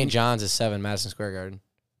 historic. St. John's is 7, Madison Square Garden.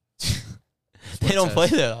 they don't play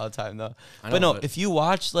there all the time though. I know, But no, but- if you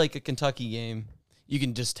watch like a Kentucky game, you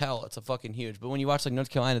can just tell it's a fucking huge. But when you watch like North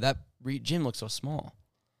Carolina, that gym looks so small.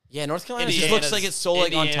 Yeah, North Carolina just just looks like it's so,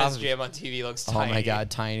 like, on top Indiana's of gym on TV looks Oh tiny. my god,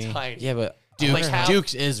 tiny. Tiny. Yeah, but Like half-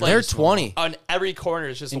 Duke's is like- they're 20. On every corner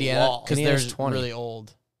is just a Indiana, wall. because Indiana's they're 20. really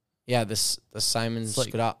old. Yeah, the Simon It's like-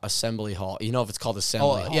 Scott Assembly Hall. You know if it's called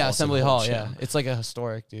Assembly Hall. Yeah, it's an Assembly old Hall. gym. Yeah, it's like a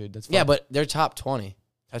historic, dude. That's Yeah, fun. but they're top 20.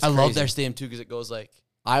 That's I love crazy. their stadium too because it goes like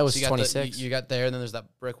Iowa's so you got 26. you got there, and then there's that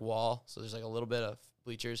brick wall. So there's like a little bit of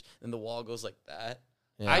bleachers, and the wall goes like that.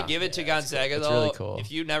 Yeah. I give it to Gonzaga It's though. really cool.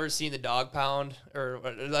 If you've never seen the dog pound or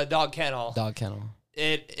the dog kennel, Dog kennel.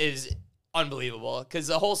 it is unbelievable because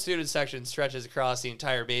the whole student section stretches across the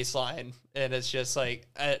entire baseline, and it's just like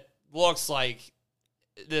it looks like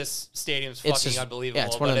this stadium's It's fucking just- unbelievable. yeah,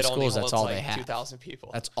 it's one of but them it only schools that's holds all like they have. 2,000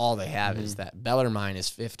 people. That's all they have is that. Bellarmine is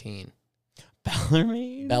 15.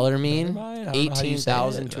 Bellarmine. Bellarmine, I don't know how you say it,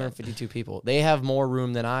 18,252 people. They have more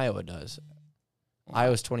room than Iowa does.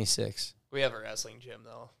 Iowa's 26. We have a wrestling gym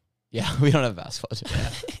though. Yeah, we don't have basketball.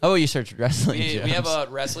 How about you search wrestling? We gyms? have a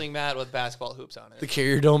wrestling mat with basketball hoops on The it.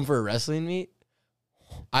 Carrier Dome for a wrestling meet?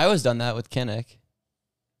 I always done that with Kinnick.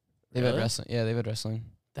 They've had Really? wrestling. Yeah, they've had wrestling.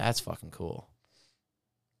 That's fucking cool.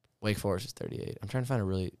 Wake Forest is 38. I'm trying to find a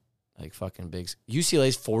really like fucking big.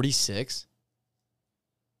 UCLA's 46.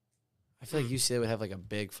 I feel like UCLA would have like a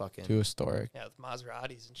big fucking. Too historic. Yeah, with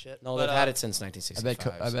Maseratis and shit. No, But, they've had it since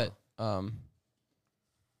 1965. I bet.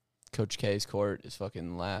 Coach K's court is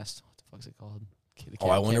fucking last. What the fuck's it called?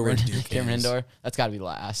 I wonder where Duke Cameron is. Indoor. That's got to be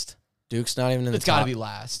last. Duke's not even in the It's top. got to be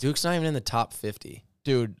last, Duke's not even in the top 50.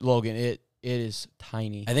 dude. Logan, it is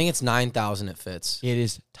tiny. I think it's 9,000 it fits. It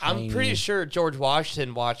is tiny. I'm pretty sure George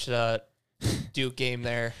Washington watched a Duke game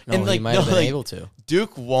there. No, And, he like, might have no, been like, able to.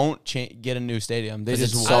 Duke won't get a new stadium. They 'Cause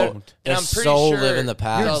just it's so- won't. They're And I'm pretty so sure live in the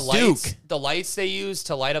past. The lights they use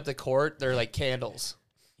to light up the court, they're like candles.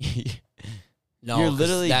 No, You're 'cause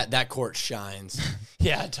literally- that court shines.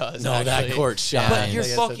 Yeah, it does. No, that actually. court shines. But I you're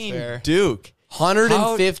guess that's fucking fair. Duke.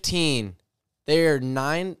 115. They're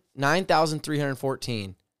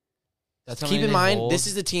 9,314. That's how Keep many in they mind, hold. this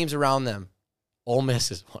is the teams around them. Ole Miss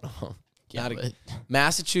is one of them. Yeah, but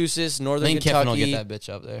Massachusetts, I Northern think Kiffin will Kentucky. get that bitch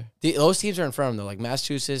up there. Those teams are in front of them, though. Like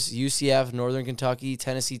Massachusetts, UCF, Northern Kentucky,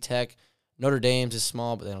 Tennessee Tech. Notre Dame's is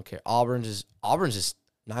small, but they don't care. Auburn's is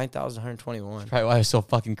 9,121. Probably why it's so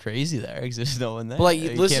fucking crazy there. Because there's no one there. But like,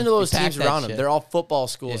 You listen can't to those pack teams that around them. shit. They're all football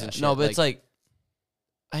schools Yeah. and shit. No, but it's like,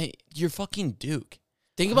 you're fucking Duke.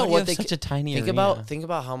 think How about do you what have they such a tiny think arena?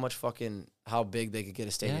 about how much fucking how big they could get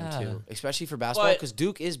a stadium Yeah. too, especially for basketball But- because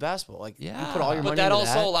Duke is basketball. Like you Yeah. put all your But money that into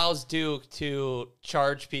also that. allows Duke to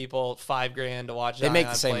charge people $5,000 to watch. They make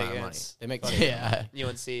Zion the same play amount of money. against They make the fucking same Yeah.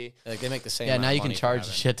 UNC. like they make the same. Yeah, amount now of you can money for charge a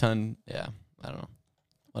having- shit ton. Yeah, I don't know.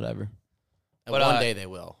 Whatever. And But, one day they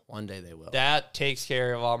will. One day they will. That takes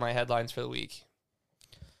care of all my headlines for the week.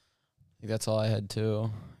 I think that's all I had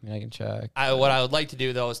too. I mean, I can check. What I would like to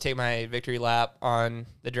do though is take my victory lap on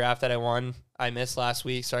the draft that I won. I missed last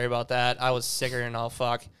week. Sorry about that. I was sicker than all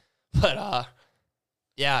fuck. But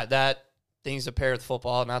yeah, that thing's a pair with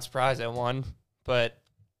football. Not surprised I won. But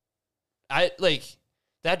I like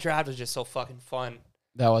that draft was just so fucking fun.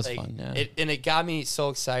 That was Like, fun. Yeah. it got me so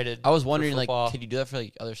excited. I was for wondering, like, football. could you do that for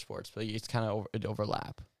like other sports? But it's kind of it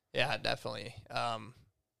overlap. Yeah, definitely. Yeah,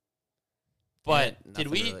 But did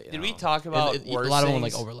nothing we really, you did we know. talk about a worse lot of them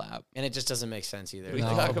like things? overlap. And it just doesn't make sense either. We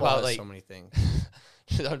Like, talk football about, has like- so many things.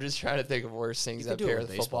 I'm just trying to think of worse things You that could do it pair with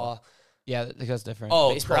with baseball. football. Yeah, that's different.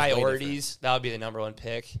 Oh, Baseball's way priorities. That would be the number one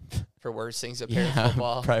pick for worst things that pair with yeah.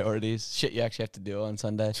 football. Priorities. Shit, you actually have to do on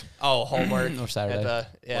Sunday Oh, homework or Saturday.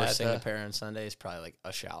 Worst thing to at pair on Sunday is probably like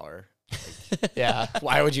a shower. yeah.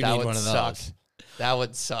 Why would you That need would one of suck. those? That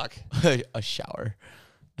would suck. A shower.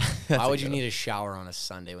 Why would you need a shower on a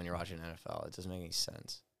Sunday when you're watching NFL? It doesn't make any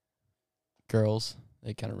sense. Girls,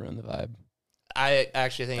 they kind of ruin the vibe. I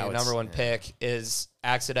actually think the number one pick is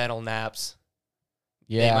accidental naps.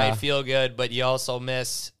 Yeah. They might feel good, but you also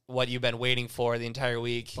miss what you've been waiting for the entire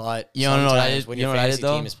week. But you don't know what I did. When your fantasy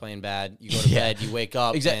team is playing bad, you go to bed, you wake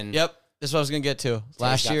up. Exactly. Yep. This is what I was going to get to.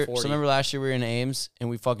 Last year, so remember last year we were in Ames and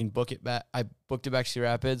we fucking booked it back. I booked it back to Cedar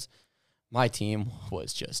Rapids. My team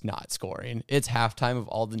was just not scoring. It's halftime of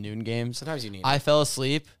all the noon games. Sometimes you need I fell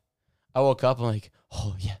asleep. I woke up. I'm like,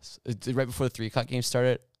 oh, yes. Right before the 3 o'clock game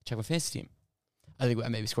started, check my fantasy team. I think I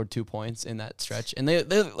maybe scored 2 points in that stretch. And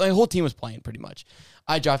the whole team was playing pretty much.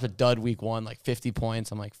 I dropped a dud week 1, like 50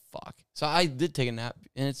 points. I'm like, fuck. So I did take a nap,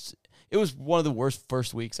 and it was one of the worst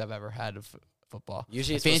first weeks I've ever had of football.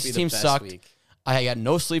 Usually it's fantasy team sucked. Week. I got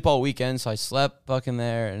no sleep all weekend, so I slept fucking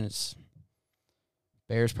there, and it's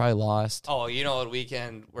Bears probably lost. Oh, you know what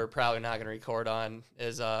weekend we're probably not going to record on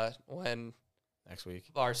is when next week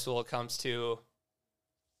Barstool comes to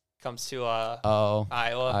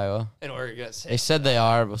Iowa, and we're going to say they said they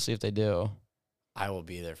are. We'll see if they do. I will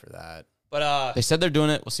be there for that. But they said they're doing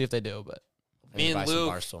it. We'll see if they do. But me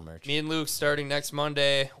and Luke starting next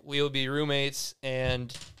Monday, we will be roommates,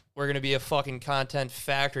 and we're going to be a fucking content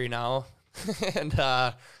factory now. And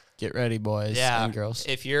get ready, boys and girls.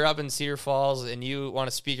 If you're up in Cedar Falls and you want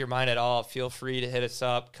to speak your mind at all, feel free to hit us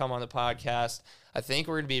up. Come on the podcast. I think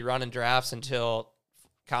we're going to be running drafts until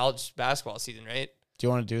college basketball season, right? Do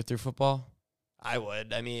you want to do it through football? I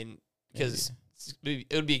would. I mean, because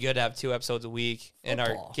it would be good to have 2 episodes a week, and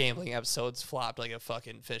our gambling episodes flopped like a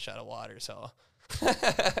fucking fish out of water. So,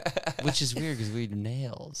 which is weird because we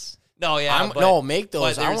nails. No, yeah, make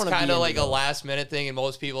those. But there's kind of like a last minute thing, and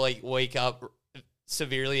most people like wake up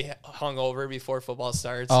severely hungover before football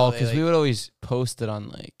starts. Oh, because we would always post it on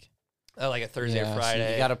like a Thursday or Friday.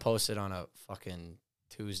 So you got to post it on a fucking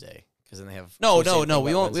Tuesday because then they have no.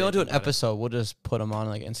 We won't do an episode. We'll just put them on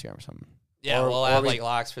like Instagram or something. Yeah, we'll have like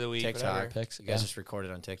locks for the week. TikTok picks. You guys just record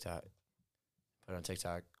it on TikTok. Put it on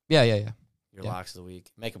TikTok. Yeah. Your locks of the week.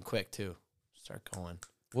 Make them quick too. Start going.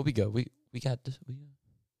 We'll be good. We got this.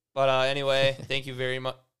 But anyway, thank you very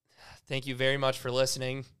much. Thank you very much for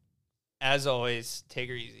listening. As always, take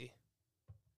her easy.